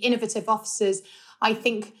officers, the innovative officers. I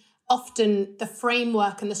think often the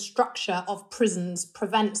framework and the structure of prisons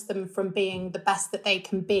prevents them from being the best that they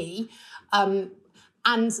can be.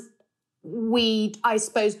 And we, I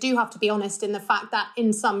suppose, do have to be honest in the fact that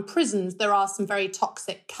in some prisons there are some very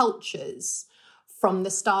toxic cultures from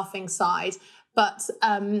the staffing side. But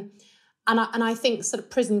and I think sort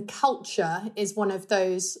of prison culture is one of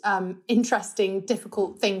those interesting,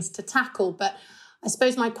 difficult things to tackle. But I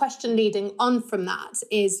suppose my question leading on from that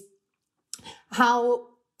is how,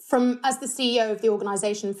 as the CEO of the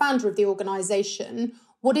organisation, founder of the organisation,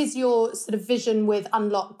 what is your sort of vision with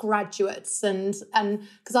Unlock graduates? And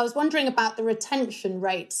because I was wondering about the retention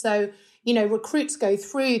rate. So, recruits go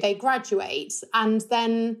through, they graduate, and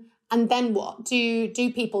then what? Do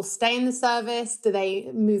people stay in the service? Do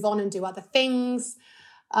they move on and do other things?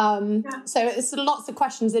 So it's sort of lots of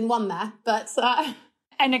questions in one there, but...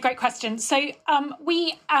 And a great question. So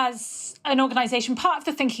we, as an organisation, part of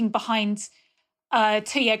the thinking behind a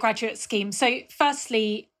 2-year graduate scheme. So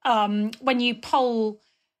firstly, when you poll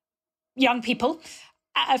young people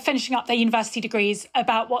finishing up their university degrees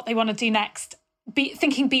about what they want to do next,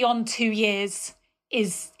 thinking beyond 2 years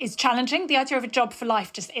is challenging. The idea of a job for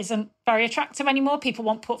life just isn't very attractive anymore. People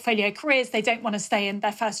want portfolio careers. They don't want to stay in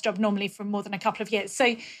their first job normally for more than a couple of years.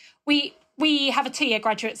 So we have a 2-year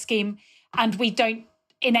graduate scheme, and we don't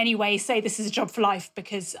in any way say this is a job for life,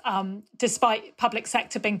 because despite public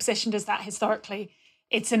sector being positioned as that historically,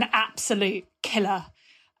 it's an absolute killer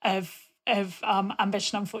of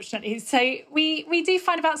ambition, unfortunately. So we do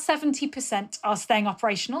find about 70% are staying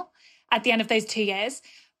operational, at the end of those 2 years.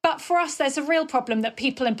 But for us, there's a real problem that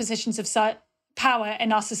people in positions of power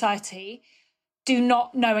in our society do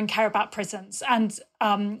not know and care about prisons. And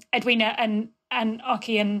Edwina and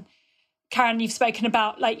Aki and Karen, you've spoken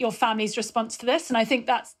about like your family's response to this. And I think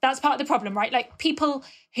that's part of the problem, right? Like people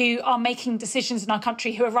who are making decisions in our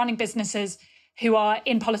country, who are running businesses, who are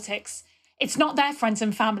in politics, it's not their friends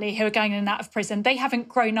and family who are going in and out of prison. They haven't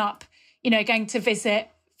grown up, going to visit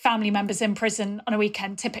family members in prison on a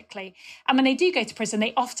weekend, typically. And when they do go to prison,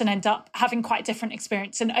 they often end up having quite a different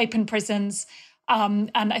experience in open prisons. And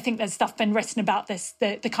I think there's stuff been written about this,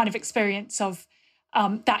 the kind of experience of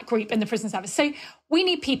that group in the prison service. So we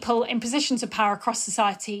need people in positions of power across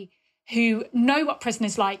society who know what prison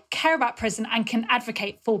is like, care about prison, and can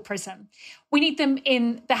advocate for prison. We need them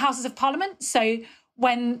in the Houses of Parliament. So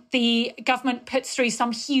when the government puts through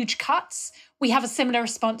some huge cuts, we have a similar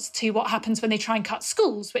response to what happens when they try and cut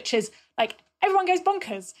schools, which is like everyone goes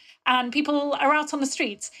bonkers and people are out on the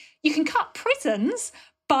streets. You can cut prisons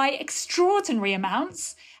by extraordinary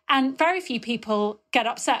amounts, and very few people get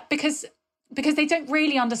upset because they don't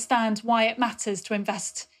really understand why it matters to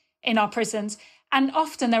invest in our prisons. And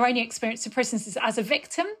often their only experience of prisons is as a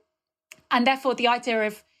victim. And therefore the idea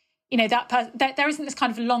of, that there isn't this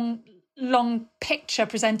kind of long picture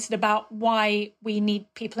presented about why we need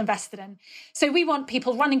people invested in. So we want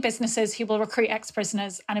people running businesses who will recruit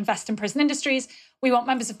ex-prisoners and invest in prison industries. We want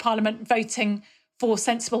members of parliament voting for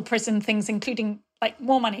sensible prison things, including like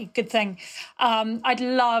more money, good thing. I'd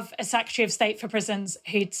love a Secretary of State for Prisons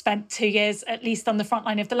who'd spent 2 years at least on the front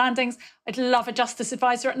line of the landings. I'd love a Justice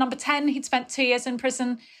Advisor at number 10 who'd spent 2 years in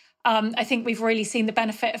prison. I think we've really seen the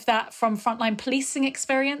benefit of that from frontline policing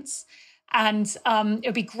experience. And it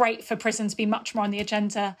would be great for prison to be much more on the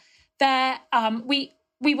agenda there.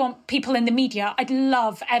 We want people in the media. I'd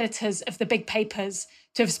love editors of the big papers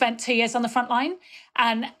to have spent 2 years on the front line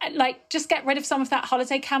and just get rid of some of that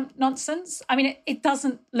holiday camp nonsense. I mean, it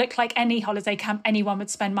doesn't look like any holiday camp anyone would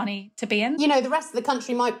spend money to be in. The rest of the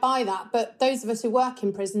country might buy that, but those of us who work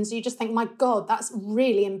in prisons, you just think, my God, that's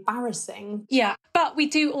really embarrassing. Yeah, but we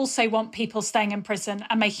do also want people staying in prison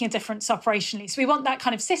and making a difference operationally. So we want that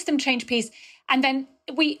kind of system change piece. And then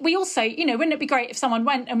we also, wouldn't it be great if someone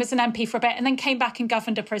went and was an MP for a bit and then came back and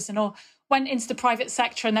governed a prison, or went into the private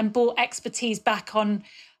sector and then brought expertise back on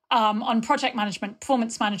project management,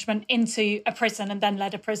 performance management into a prison and then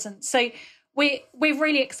led a prison. So we're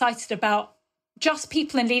really excited about just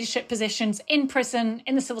people in leadership positions in prison,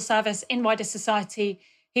 in the civil service, in wider society,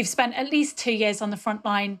 who've spent at least 2 years on the front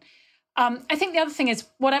line. I think the other thing is,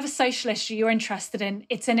 whatever social issue you're interested in,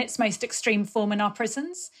 it's in its most extreme form in our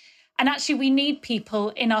prisons. And actually, we need people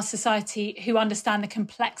in our society who understand the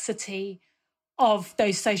complexity of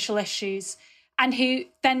those social issues and who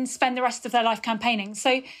then spend the rest of their life campaigning.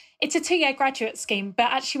 So it's a 2-year graduate scheme,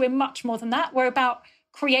 but actually we're much more than that. We're about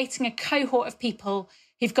creating a cohort of people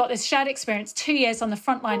who've got this shared experience, 2 years on the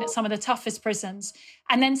front line at some of the toughest prisons,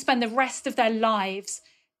 and then spend the rest of their lives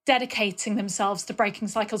dedicating themselves to breaking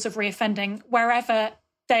cycles of reoffending wherever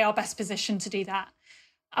they are best positioned to do that.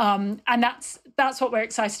 And that's what we're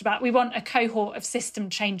excited about. We want a cohort of system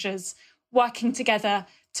changers working together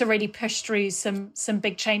to really push through some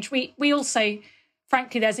big change. We also,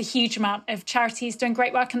 frankly, there's a huge amount of charities doing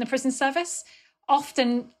great work in the prison service,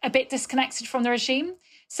 often a bit disconnected from the regime.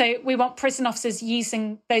 So we want prison officers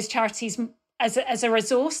using those charities as a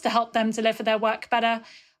resource to help them deliver their work better.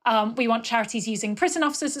 We want charities using prison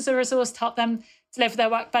officers as a resource to help them deliver their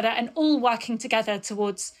work better, and all working together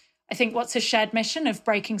towards, I think, what's a shared mission of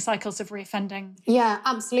breaking cycles of reoffending. Yeah,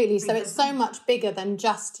 absolutely. So it's so much bigger than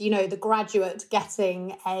just, the graduate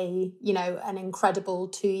getting an incredible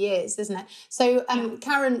 2 years, isn't it? So,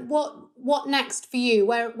 Karen, what next for you?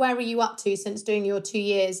 Where are you up to since doing your 2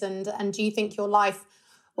 years? And do you think your life,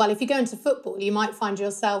 well, if you go into football, you might find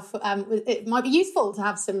yourself, it might be useful to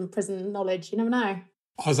have some prison knowledge. You never know.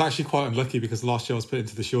 I was actually quite unlucky because last year I was put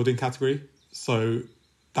into the shielding category. So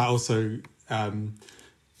that also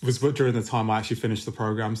was during the time I actually finished the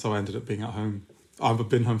programme, so I ended up being at home. I've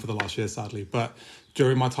been home for the last year, sadly. But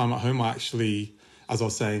during my time at home, I actually, as I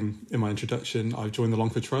was saying in my introduction, I joined the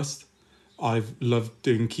Longford Trust. I've loved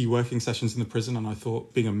doing key working sessions in the prison, and I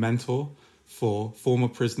thought being a mentor for former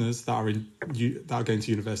prisoners that are going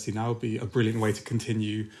to university now would be a brilliant way to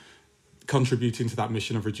continue contributing to that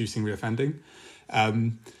mission of reducing reoffending.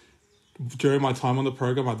 During my time on the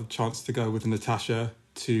programme, I had the chance to go with Natasha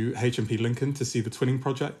to HMP Lincoln to see the Twinning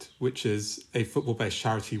Project, which is a football-based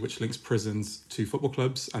charity which links prisons to football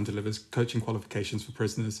clubs and delivers coaching qualifications for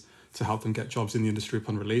prisoners to help them get jobs in the industry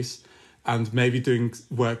upon release. And maybe doing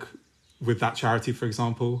work with that charity, for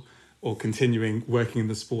example, or continuing working in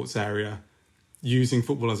the sports area using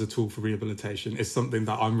football as a tool for rehabilitation is something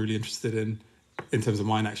that I'm really interested in terms of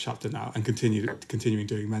my next chapter now, and continuing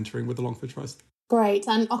doing mentoring with the Longford Trust. Great.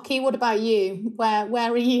 And Oki, what about you? Where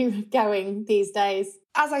are you going these days?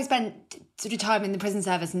 As I spent sort of time in the prison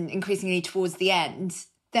service and increasingly towards the end,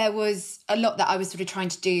 there was a lot that I was sort of trying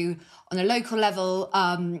to do on a local level,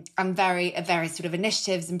 and various sort of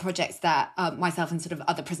initiatives and projects that myself and sort of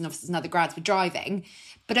other prison officers and other grads were driving.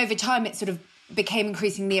 But over time, it sort of became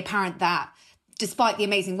increasingly apparent that despite the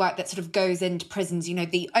amazing work that sort of goes into prisons, you know,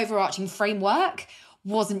 the overarching framework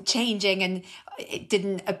wasn't changing, and it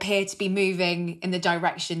didn't appear to be moving in the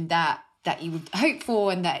direction that you would hope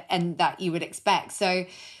for and that you would expect. So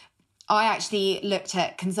I actually looked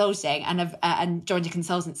at consulting and joined a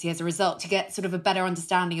consultancy as a result to get sort of a better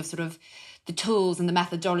understanding of sort of the tools and the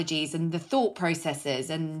methodologies and the thought processes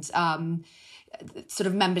and sort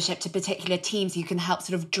of membership to particular teams who can help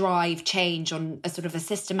sort of drive change on a sort of a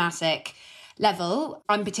systematic level.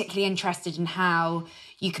 I'm particularly interested in how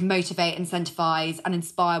you can motivate, incentivize and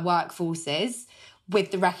inspire workforces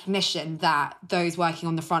with the recognition that those working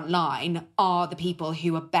on the front line are the people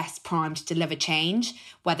who are best primed to deliver change,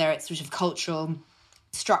 whether it's sort of cultural,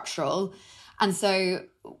 structural. And so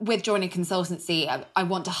with joining consultancy, I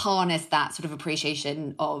want to harness that sort of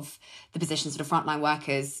appreciation of the positions sort of frontline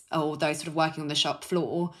workers or those sort of working on the shop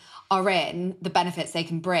floor are in, the benefits they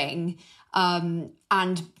can bring,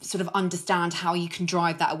 and sort of understand how you can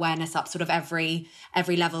drive that awareness up sort of every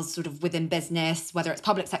level sort of within business, whether it's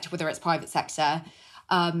public sector, whether it's private sector.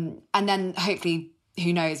 And then hopefully,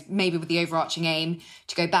 who knows, maybe with the overarching aim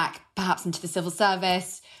to go back perhaps into the civil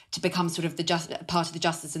service, to become sort of part of the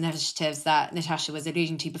justice initiatives that Natasha was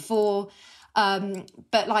alluding to before.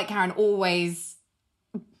 But like Karen, always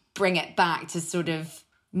bring it back to sort of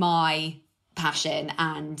my passion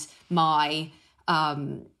and my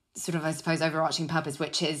sort of, I suppose, overarching purpose,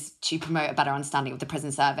 which is to promote a better understanding of the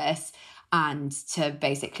prison service and to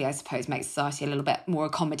basically, I suppose, make society a little bit more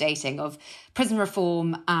accommodating of prison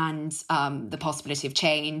reform and the possibility of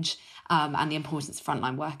change and the importance of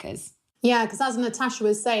frontline workers. Yeah, because as Natasha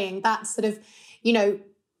was saying, that's sort of, you know,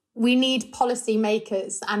 we need policy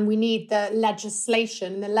makers and we need the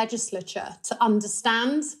legislation, the legislature to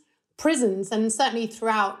understand prisons. And certainly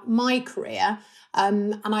throughout my career,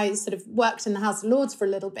 and I sort of worked in the House of Lords for a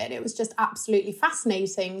little bit, it was just absolutely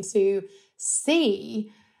fascinating to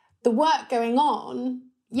see the work going on,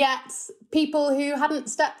 yet people who hadn't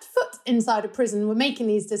stepped foot inside a prison were making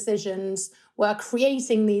these decisions, were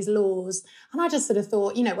creating these laws. And I just sort of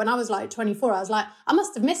thought, you know, when I was like 24, I was like, I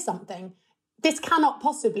must have missed something. This cannot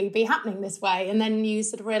possibly be happening this way. And then you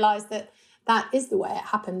sort of realise that that is the way it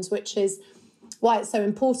happens, which is why it's so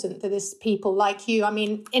important that there's people like you. I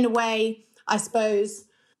mean, in a way, I suppose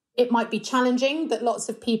it might be challenging that lots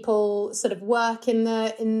of people sort of work in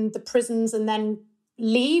the prisons and then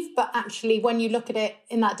leave, but actually when you look at it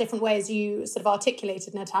in that different way, as you sort of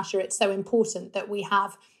articulated, Natasha, it's so important that we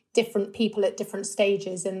have different people at different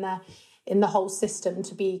stages in the whole system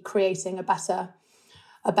to be creating a better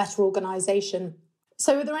organisation.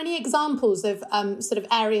 So are there any examples of sort of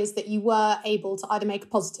areas that you were able to either make a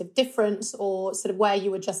positive difference or sort of where you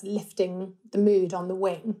were just lifting the mood on the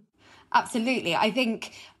wing? Absolutely. I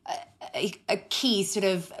think a key sort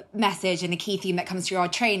of message and a key theme that comes through our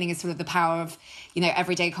training is sort of the power of, you know,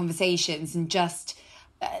 everyday conversations and just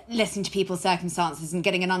listening to people's circumstances and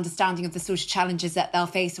getting an understanding of the sort of challenges that they'll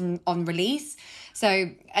face on release. So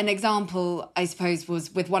an example, I suppose,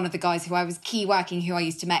 was with one of the guys who I was key working, who I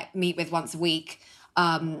used to meet with once a week.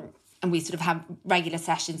 And we sort of had regular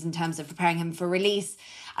sessions in terms of preparing him for release.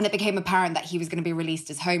 And it became apparent that he was going to be released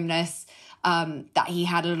as homeless, that he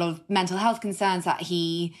had a lot of mental health concerns that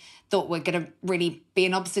he thought were going to really be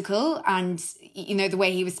an obstacle. And, you know, the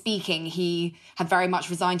way he was speaking, he had very much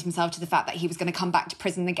resigned himself to the fact that he was going to come back to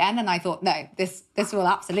prison again. And I thought, no, this will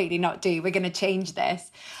absolutely not do. We're going to change this.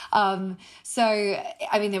 So,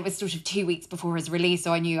 I mean, it was sort of 2 weeks before his release,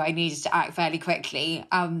 so I knew I needed to act fairly quickly.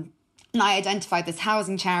 And I identified this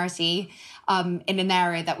housing charity in an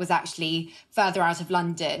area that was actually further out of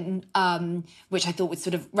London, which I thought would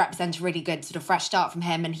sort of represent a really good sort of fresh start from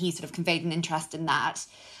him. And he sort of conveyed an interest in that.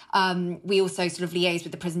 We also sort of liaised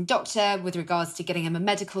with the prison doctor with regards to getting him a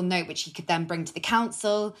medical note, which he could then bring to the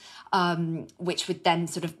council, which would then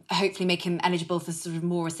sort of hopefully make him eligible for sort of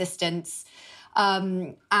more assistance.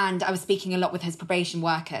 And I was speaking a lot with his probation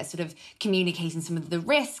worker, sort of communicating some of the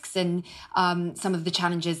risks and some of the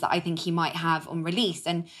challenges that I think he might have on release.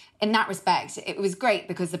 And in that respect, it was great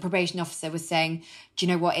because the probation officer was saying, do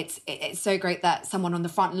you know what, it's so great that someone on the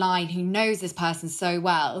front line who knows this person so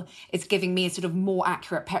well is giving me a sort of more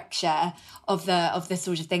accurate picture of the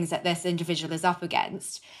sort of things that this individual is up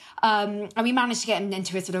against. And we managed to get him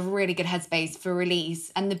into a sort of really good headspace for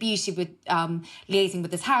release. And the beauty with liaising with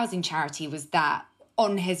this housing charity was that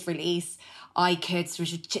on his release, I could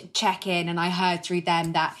sort of check in, and I heard through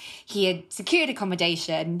them that he had secured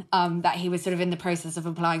accommodation, that he was sort of in the process of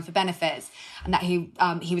applying for benefits, and that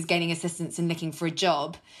he was gaining assistance in looking for a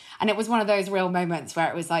job. And it was one of those real moments where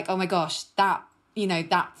it was like, oh my gosh, that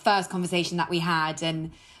first conversation that we had,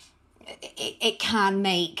 and it can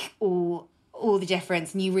make all the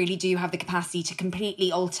difference, and you really do have the capacity to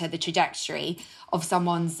completely alter the trajectory of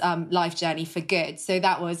someone's life journey for good. So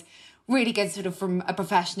that was really good sort of from a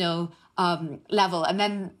professional level. And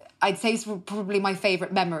then I'd say probably my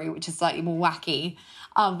favourite memory, which is slightly more wacky,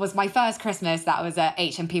 was my first Christmas that was at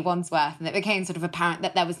HMP Wandsworth, and it became sort of apparent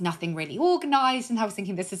that there was nothing really organised, and I was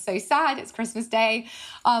thinking, this is so sad, it's Christmas Day,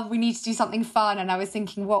 we need to do something fun. And I was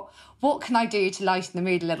thinking, what can I do to lighten the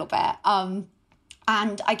mood a little bit?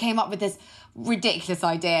 And I came up with this ridiculous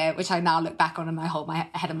idea, which I now look back on and I hold my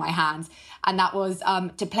head in my hands. And that was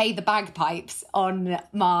to play the bagpipes on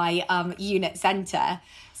my unit centre,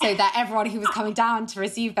 so that everyone who was coming down to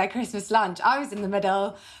receive their Christmas lunch, I was in the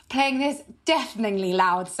middle playing this deafeningly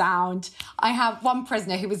loud sound. I have one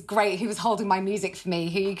prisoner who was great, who was holding my music for me,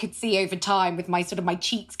 who you could see over time with my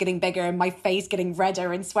cheeks getting bigger and my face getting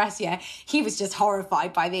redder and sweatier. He was just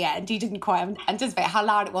horrified by the end. He didn't quite anticipate how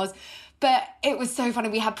loud it was. But it was so funny.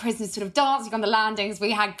 We had prisoners sort of dancing on the landings.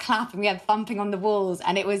 We had clapping. We had thumping on the walls,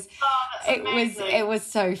 and it was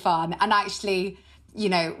so fun. And actually, you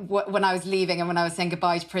know, when I was leaving and when I was saying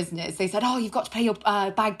goodbye to prisoners, they said, "Oh, you've got to play your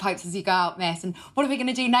bagpipes as you go out, miss. And what are we going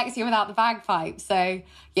to do next year without the bagpipes?" So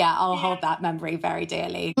yeah, I'll hold that memory very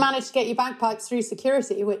dearly. Managed to get your bagpipes through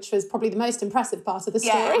security, which was probably the most impressive part of the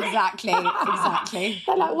story. Yeah, exactly.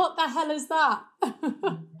 They're like, what the hell is that?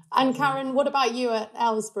 And Karen, what about you at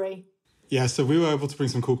Aylesbury? Yeah, so we were able to bring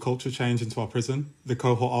some cool culture change into our prison. The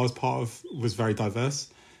cohort I was part of was very diverse,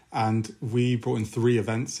 and we brought in 3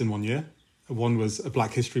 events in 1 year. One was a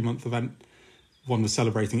Black History Month event, one was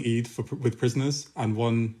celebrating Eid with prisoners, and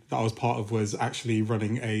one that I was part of was actually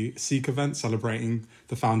running a Sikh event celebrating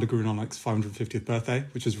the founder Guru Nanak's 550th birthday,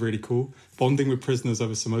 which is really cool. Bonding with prisoners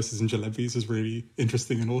over samosas and jalebis is really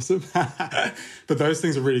interesting and awesome. But those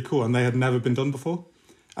things are really cool, and they had never been done before.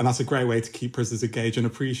 And that's a great way to keep prisoners engaged and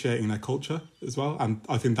appreciating their culture as well. And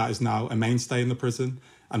I think that is now a mainstay in the prison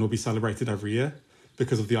and will be celebrated every year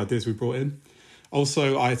because of the ideas we brought in.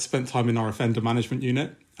 Also, I had spent time in our offender management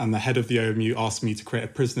unit, and the head of the OMU asked me to create a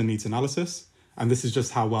prisoner needs analysis. And this is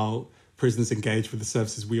just how well prisoners engage with the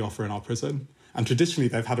services we offer in our prison. And traditionally,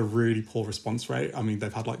 they've had a really poor response rate. I mean,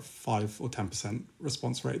 they've had like 5 or 10%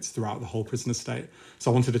 response rates throughout the whole prison estate. So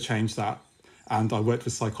I wanted to change that. And I worked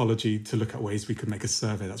with psychology to look at ways we could make a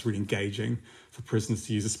survey that's really engaging for prisoners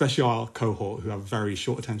to use, especially our cohort who have very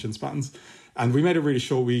short attention spans. And we made it really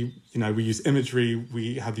short. We use imagery.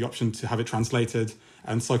 We had the option to have it translated.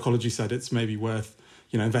 And psychology said it's maybe worth,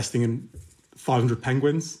 investing in 500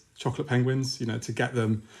 penguins, chocolate penguins, to get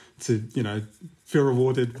them to, feel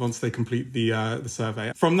rewarded once they complete the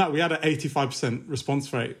survey. From that, we had an 85%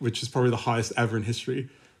 response rate, which is probably the highest ever in history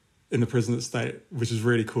in the prison estate, which is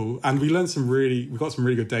really cool. And we got some really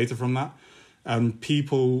good data from that. A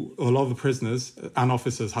lot of the prisoners and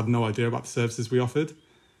officers had no idea about the services we offered.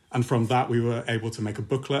 And from that, we were able to make a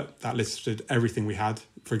booklet that listed everything we had.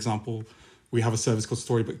 For example, we have a service called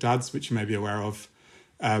Storybook Dads, which you may be aware of,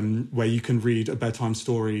 where you can read a bedtime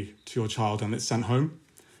story to your child and it's sent home.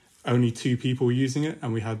 Only 2 people were using it,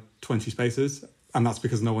 and we had 20 spaces. And that's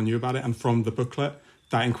because no one knew about it. And from the booklet,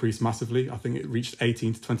 that increased massively. I think it reached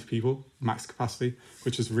 18 to 20 people, max capacity,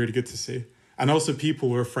 which is really good to see. And also people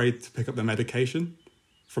were afraid to pick up their medication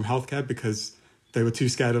from healthcare because they were too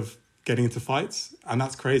scared of getting into fights. And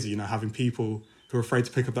that's crazy, having people who are afraid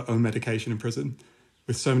to pick up their own medication in prison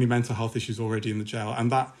with so many mental health issues already in the jail.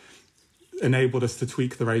 And that enabled us to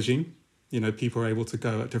tweak the regime. People are able to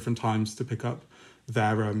go at different times to pick up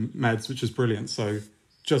their meds, which is brilliant. So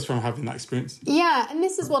just from having that experience. Yeah, and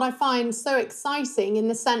this is what I find so exciting in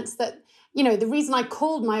the sense that, the reason I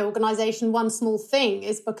called my organisation One Small Thing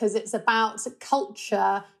is because it's about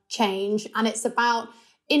culture change, and it's about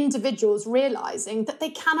individuals realising that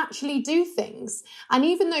they can actually do things. And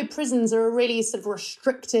even though prisons are a really sort of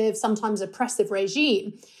restrictive, sometimes oppressive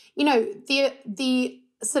regime, the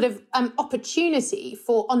sort of opportunity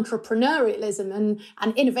for entrepreneurialism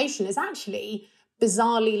and innovation is actually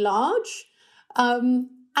bizarrely large.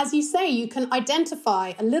 As you say, you can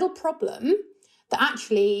identify a little problem that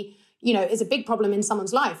actually, is a big problem in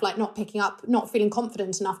someone's life, like not feeling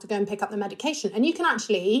confident enough to go and pick up the medication. And you can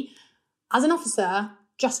actually, as an officer,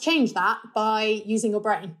 just change that by using your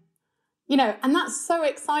brain, and that's so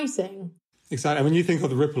exciting. Exactly. And when you think of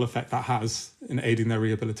the ripple effect that has in aiding their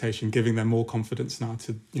rehabilitation, giving them more confidence now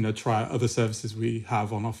to, try other services we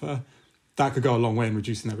have on offer, that could go a long way in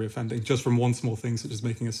reducing their reoffending. Just from one small thing, such as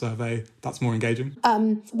making a survey, that's more engaging.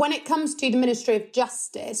 When it comes to the Ministry of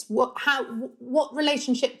Justice, what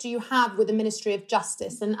relationship do you have with the Ministry of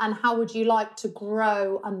Justice, and how would you like to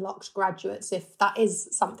grow Unlocked Graduates if that is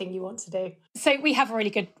something you want to do? So we have a really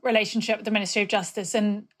good relationship with the Ministry of Justice,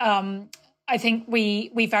 and I think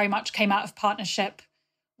we very much came out of partnership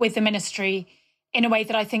with the ministry in a way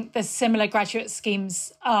that I think the similar graduate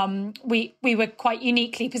schemes, we were quite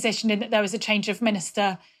uniquely positioned in that there was a change of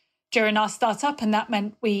minister during our startup, and that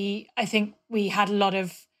meant I think we had a lot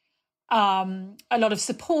of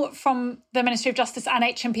support from the Ministry of Justice and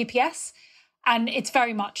HMPPS, and it's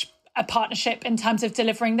very much a partnership in terms of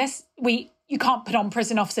delivering this. You can't put on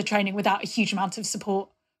prison officer training without a huge amount of support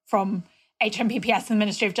from HMPPS and the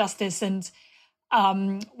Ministry of Justice, and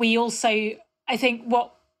we also, I think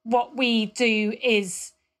what we do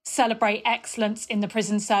is celebrate excellence in the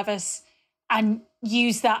prison service and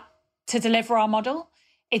use that to deliver our model.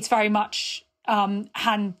 It's very much hand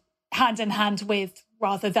in hand with,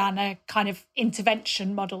 rather than a kind of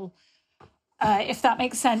intervention model, if that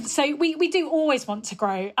makes sense. So we do always want to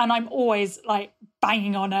grow, and I'm always like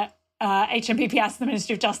banging on at HMPPS and the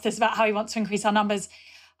Ministry of Justice about how we want to increase our numbers.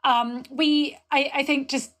 I think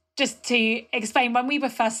just to explain, when we were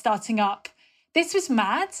first starting up, this was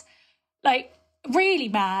mad, like really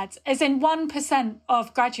mad, as in 1%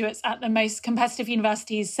 of graduates at the most competitive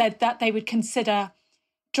universities said that they would consider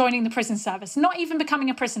joining the prison service, not even becoming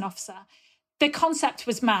a prison officer. The concept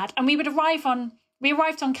was mad. And we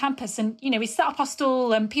arrived on campus, and, we set up our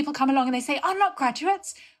stall, and people come along and they say, Unlocked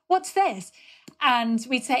Graduates, what's this? And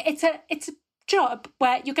we'd say, it's a job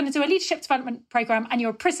where you're going to do a leadership development program and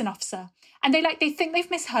you're a prison officer. And they think they've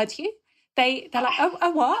misheard you. They're like,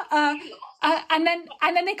 oh what? And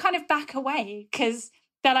then they kind of back away, because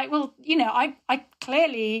they're like, well, I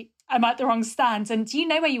clearly am at the wrong stand. And do you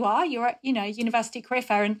know where you are? You're at, University Career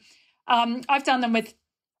Fair. And I've done them with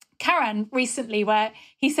Karan recently, where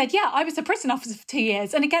he said, yeah, I was a prison officer for 2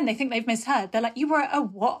 years. And again, they think they've misheard. They're like, you were a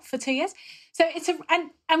what for 2 years? So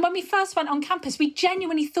and when we first went on campus, we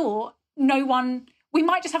genuinely thought we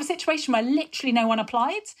might just have a situation where literally no one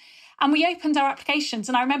applied. And we opened our applications.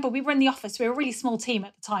 And I remember we were in the office. We were a really small team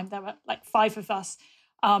at the time. There were like 5 of us.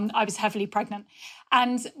 I was heavily pregnant.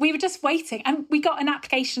 And we were just waiting. And we got an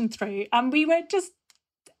application through. And we were just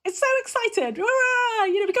so excited. Hurrah!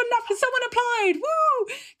 We got an application. Someone applied.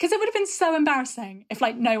 Woo! Because it would have been so embarrassing if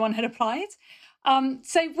no one had applied.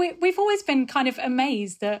 So we've always been kind of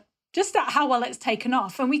amazed at how well it's taken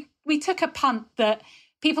off. And we took a punt that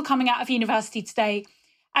people coming out of university today,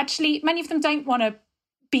 actually, many of them don't want to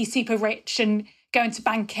be super rich and go into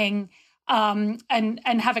banking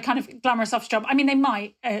and have a kind of glamorous office job. I mean, they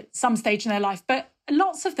might at some stage in their life, but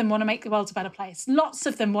lots of them want to make the world a better place. Lots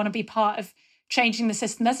of them want to be part of changing the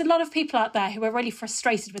system. There's a lot of people out there who are really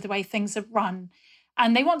frustrated with the way things are run,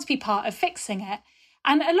 and they want to be part of fixing it.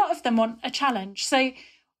 And a lot of them want a challenge. So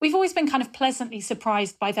we've always been kind of pleasantly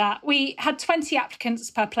surprised by that. We had 20 applicants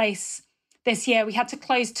per place this year. We had to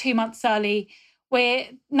close 2 months early. We're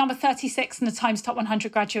number 36 in the Times Top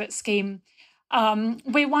 100 graduate scheme.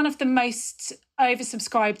 We're one of the most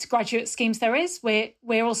oversubscribed graduate schemes there is.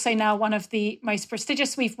 We're also now one of the most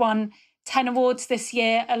prestigious. We've won 10 awards this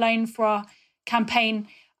year alone for our campaign.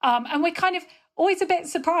 And we're kind of always a bit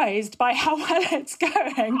surprised by how well it's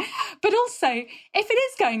going. But also, if it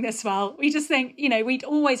is going this well, we just think, we'd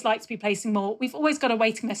always like to be placing more. We've always got a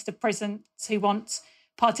waiting list of prisons who want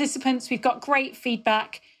participants. We've got great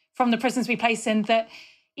feedback from the prisons we place in that,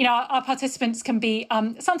 our participants can be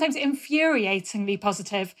sometimes infuriatingly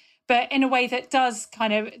positive, but in a way that does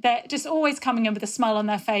they're just always coming in with a smile on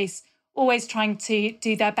their face, always trying to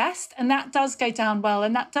do their best. And that does go down well.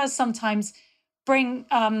 And that does sometimes bring,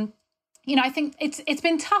 I think it's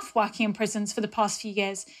been tough working in prisons for the past few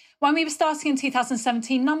years. When we were starting in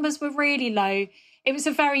 2017, numbers were really low. It was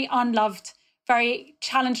a very unloved, very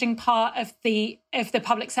challenging part of the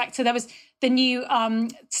public sector. There was the new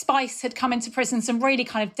spice had come into prisons and really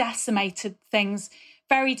kind of decimated things,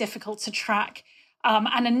 very difficult to track,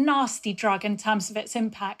 and a nasty drug in terms of its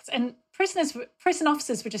impact. And prison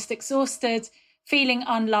officers were just exhausted, feeling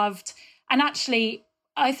unloved. And actually,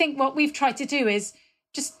 I think what we've tried to do is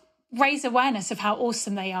just raise awareness of how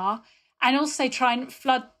awesome they are, and also try and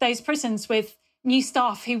flood those prisons with new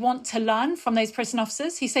staff who want to learn from those prison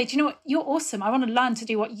officers, who say, do you know what, you're awesome, I want to learn to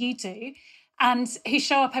do what you do, and who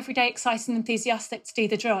show up every day excited and enthusiastic to do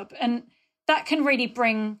the job. And that can really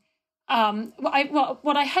bring,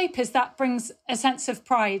 what I hope is that brings a sense of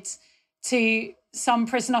pride to some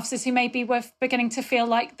prison officers who maybe were beginning to feel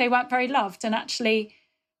like they weren't very loved, and actually,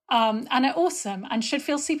 and are awesome and should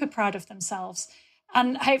feel super proud of themselves.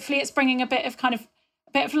 And hopefully it's bringing a bit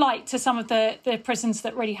of light to some of the prisons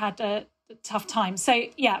that really had a tough time. So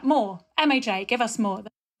yeah, more. MOJ, give us more.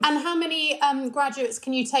 And how many graduates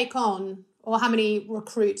can you take on, or how many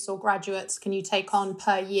recruits or graduates can you take on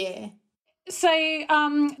per year? So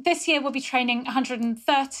this year we'll be training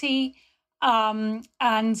 130,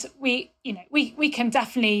 and we can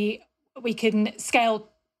definitely scale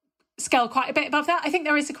quite a bit above that. I think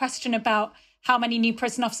there is a question about how many new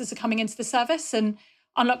prison officers are coming into the service, and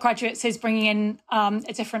Unlock Graduates is bringing in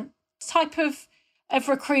a different type of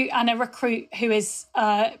recruit, and a recruit who is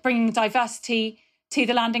bringing diversity to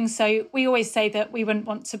the landing. So we always say that we wouldn't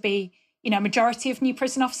want to be, a majority of new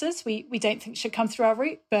prison officers. We don't think should come through our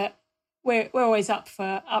route, but we're always up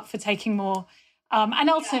for taking more. And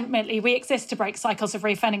ultimately, we exist to break cycles of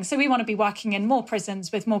reoffending. So we want to be working in more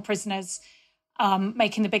prisons with more prisoners,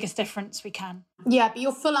 making the biggest difference we can. Yeah, but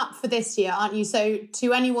you're full up for this year, aren't you? So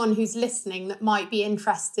to anyone who's listening that might be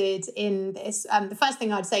interested in this, the first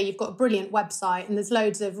thing I'd say, you've got a brilliant website, and there's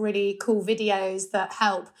loads of really cool videos that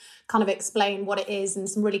help kind of explain what it is, and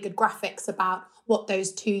some really good graphics about what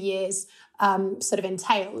those 2 years sort of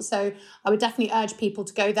entail. So I would definitely urge people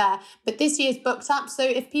to go there. But this year's booked up. So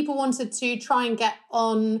if people wanted to try and get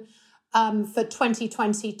on for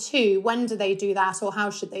 2022, when do they do that, or how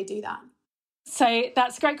should they do that? So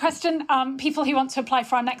that's a great question. People who want to apply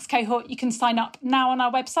for our next cohort, you can sign up now on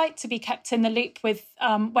our website to be kept in the loop with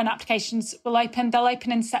when applications will open. They'll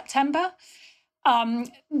open in September.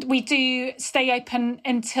 We do stay open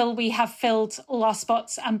until we have filled all our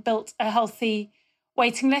spots and built a healthy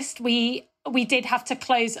waiting list. We did have to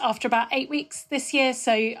close after about 8 weeks this year,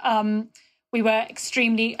 so we were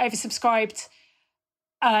extremely oversubscribed.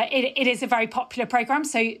 It is a very popular programme,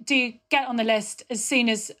 so do get on the list as soon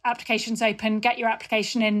as applications open. Get your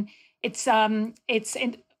application in. It's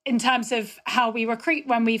in terms of how we recruit.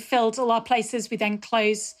 When we've filled all our places, we then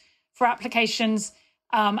close for applications.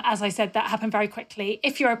 As I said, that happened very quickly.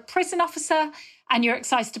 If you're a prison officer and you're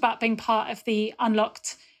excited about being part of the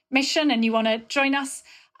Unlocked mission and you want to join us,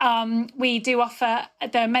 we do offer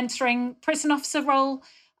the mentoring prison officer role.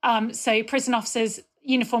 So prison officers,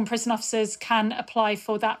 uniformed prison officers, can apply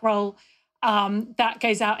for that role. That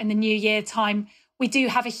goes out in the new year time. We do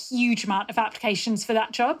have a huge amount of applications for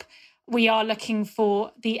that job. We are looking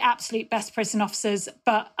for the absolute best prison officers,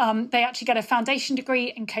 but they actually get a foundation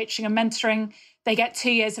degree in coaching and mentoring. They get 2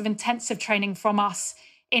 years of intensive training from us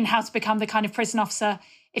in how to become the kind of prison officer.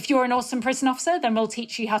 If you're an awesome prison officer, then we'll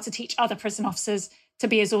teach you how to teach other prison officers to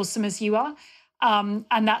be as awesome as you are.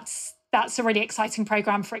 And that's a really exciting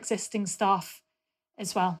programme for existing staff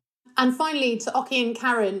as well. And finally, to Oki and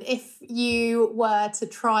Karen, if you were to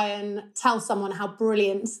try and tell someone how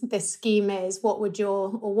brilliant this scheme is, what would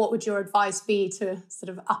your advice be to sort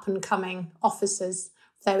of up and coming officers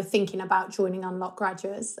if they were thinking about joining Unlock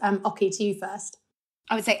Graduates? Oki, to you first.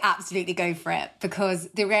 I would say absolutely go for it, because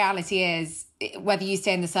the reality is, whether you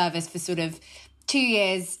stay in the service for sort of 2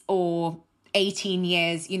 years or 18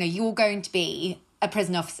 years, you're going to be a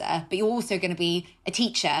prison officer, but you're also going to be a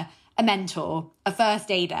teacher, a mentor, a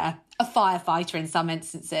first aider, a firefighter in some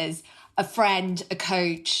instances, a friend, a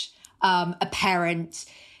coach, a parent.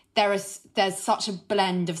 There's such a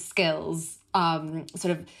blend of skills,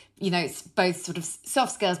 sort of, both sort of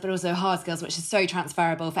soft skills, but also hard skills, which is so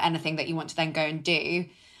transferable for anything that you want to then go and do.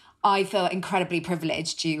 I feel incredibly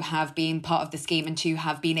privileged to have been part of the scheme and to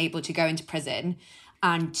have been able to go into prison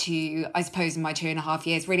and to, I suppose, in my 2.5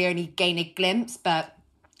 years, really only gain a glimpse, but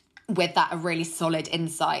with that, a really solid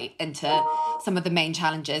insight into some of the main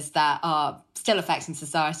challenges that are still affecting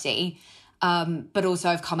society. But also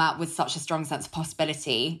I've come out with such a strong sense of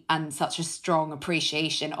possibility and such a strong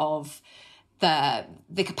appreciation of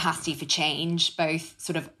the capacity for change, both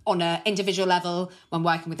sort of on an individual level when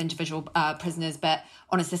working with individual prisoners, but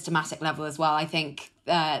on a systematic level as well. I think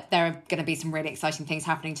there are going to be some really exciting things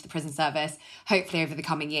happening to the prison service, hopefully over the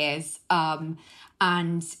coming years.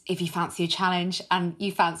 And if you fancy a challenge and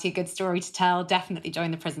you fancy a good story to tell, definitely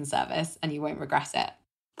join the prison service and you won't regret it.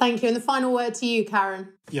 Thank you. And the final word to you, Karen.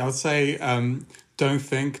 Yeah, I would say don't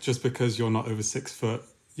think just because you're not over 6 foot,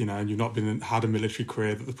 and you've not had a military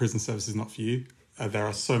career, that the prison service is not for you. There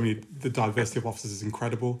are so many, the diversity of officers is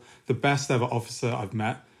incredible. The best ever officer I've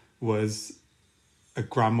met was a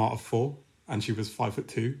grandma of 4. and she was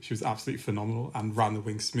 5'2". She was absolutely phenomenal and ran the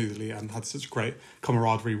wings smoothly and had such great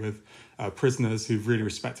camaraderie with prisoners who really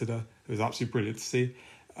respected her. It was absolutely brilliant to see.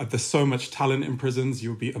 There's so much talent in prisons.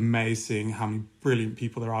 You'll be amazed seeing how many brilliant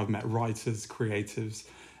people there are. I've met writers, creatives,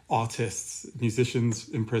 artists, musicians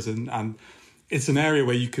in prison, and it's an area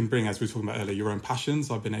where you can bring, as we were talking about earlier, your own passions.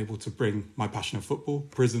 I've been able to bring my passion of football.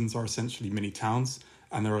 Prisons are essentially mini towns,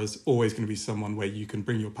 and there is always going to be someone where you can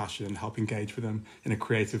bring your passion and help engage with them in a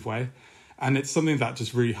creative way. And it's something that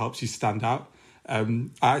just really helps you stand out. I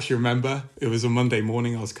actually remember it was a Monday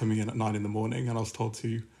morning. I was coming in at 9 a.m, and I was told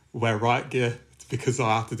to wear riot gear because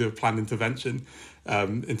I had to do a planned intervention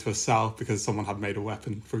into a cell because someone had made a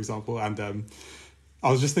weapon, for example. And I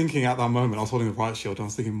was just thinking at that moment, I was holding the riot shield, and I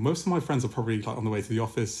was thinking most of my friends are probably like on the way to the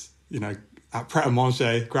office, you know, at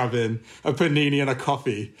Pret-a-Manger, grabbing a panini and a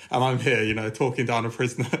coffee, and I'm here, you know, talking down a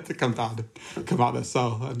prisoner to come out their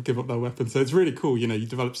cell and give up their weapon. So it's really cool, you know, you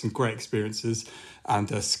develop some great experiences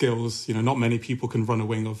and skills. You know, not many people can run a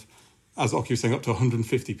wing of, as Oki was saying, up to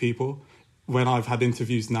 150 people. When I've had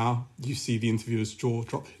interviews now, you see the interviewer's jaw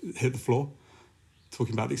hit the floor,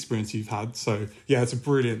 talking about the experience you've had. So yeah, it's a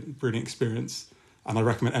brilliant, brilliant experience, and I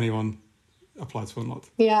recommend anyone apply to Unlocked.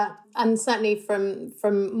 Yeah, and certainly from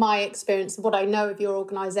my experience of what I know of your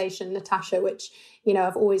organisation, Natasha, which, you know,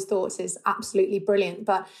 I've always thought is absolutely brilliant.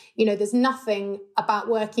 But, you know, there's nothing about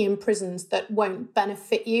working in prisons that won't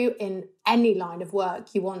benefit you in any line of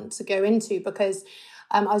work you want to go into, because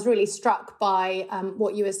I was really struck by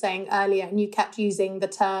what you were saying earlier, and you kept using the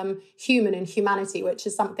term human and humanity, which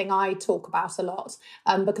is something I talk about a lot,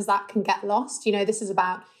 because that can get lost. You know, this is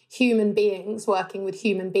about human beings working with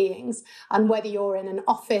human beings, and whether you're in an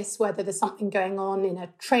office, whether there's something going on in a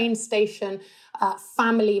train station,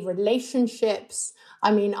 family relationships.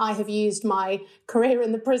 I mean, I have used my career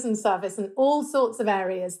in the prison service in all sorts of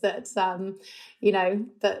areas that, you know,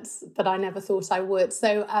 that I never thought I would.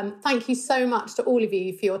 So thank you so much to all of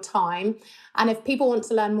you for your time. And if people want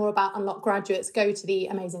to learn more about Unlocked Graduates, go to the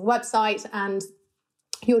amazing website, and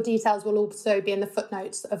your details will also be in the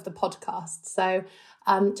footnotes of the podcast. So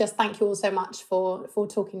just thank you all so much for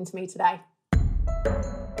talking to me today.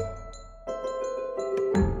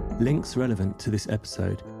 Links relevant to this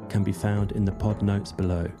episode can be found in the pod notes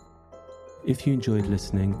below. If you enjoyed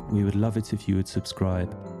listening, we would love it if you would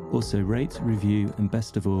subscribe. Also rate, review, and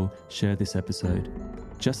best of all, share this episode.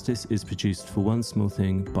 Justice is produced for One Small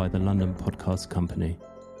Thing by the London Podcast Company.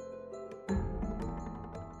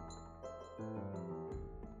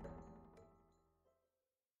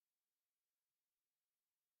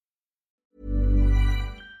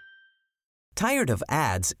 Tired of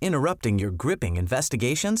ads interrupting your gripping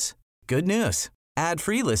investigations? Good news.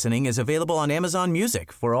 Ad-free listening is available on Amazon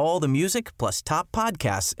Music for all the music plus top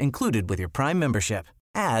podcasts included with your Prime membership.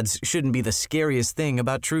 Ads shouldn't be the scariest thing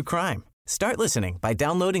about true crime. Start listening by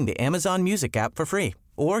downloading the Amazon Music app for free,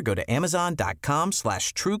 or go to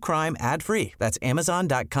amazon.com/truecrime ad-free. That's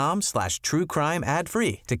amazon.com/truecrime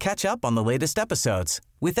ad-free to catch up on the latest episodes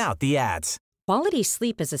without the ads. Quality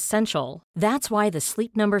sleep is essential. That's why the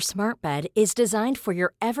Sleep Number Smart Bed is designed for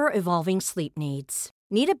your ever-evolving sleep needs.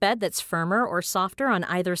 Need a bed that's firmer or softer on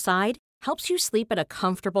either side? Helps you sleep at a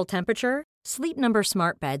comfortable temperature? Sleep Number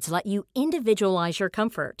Smart Beds let you individualize your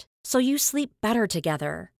comfort, so you sleep better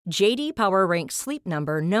together. J.D. Power ranks Sleep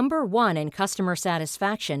Number #1 in customer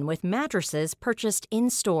satisfaction with mattresses purchased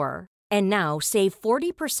in-store. And now save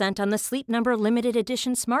 40% on the Sleep Number Limited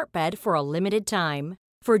Edition Smart Bed for a limited time.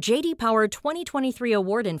 For J.D. Power 2023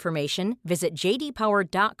 award information, visit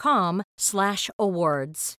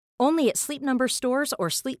jdpower.com/awards. Only at Sleep Number stores or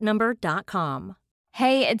sleepnumber.com.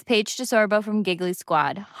 Hey, it's Paige DeSorbo from Giggly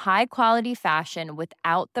Squad. High quality fashion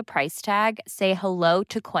without the price tag. Say hello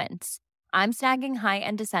to Quince. I'm snagging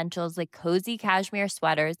high-end essentials like cozy cashmere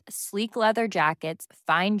sweaters, sleek leather jackets,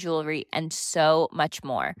 fine jewelry, and so much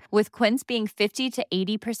more. With Quince being 50 to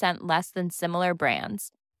 80% less than similar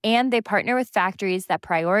brands. And they partner with factories that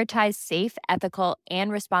prioritize safe, ethical,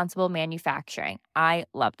 and responsible manufacturing. I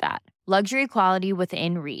love that. Luxury quality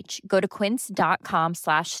within reach. Go to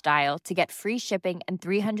quince.com/style to get free shipping and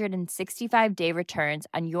 365-day returns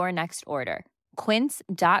on your next order.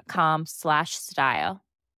 Quince.com/style.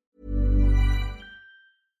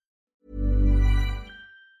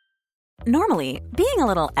 Normally, being a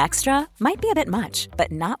little extra might be a bit much,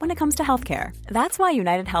 but not when it comes to healthcare. That's why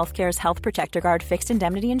United Healthcare's Health Protector Guard fixed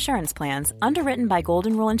indemnity insurance plans, underwritten by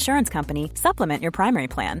Golden Rule Insurance Company, supplement your primary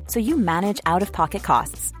plan so you manage out-of-pocket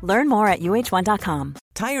costs. Learn more at uh1.com.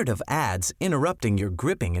 Tired of ads interrupting your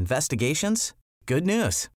gripping investigations? Good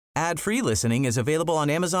news. Ad-free listening is available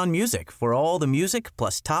on Amazon Music for all the music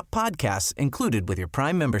plus top podcasts included with your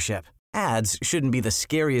Prime membership. Ads shouldn't be the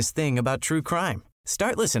scariest thing about true crime.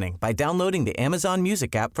 Start listening by downloading the Amazon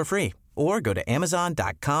Music app for free or go to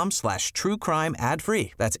amazon.com/truecrime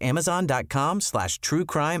ad-free. That's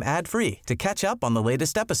amazon.com/truecrime ad-free to catch up on the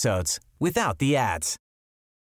latest episodes without the ads.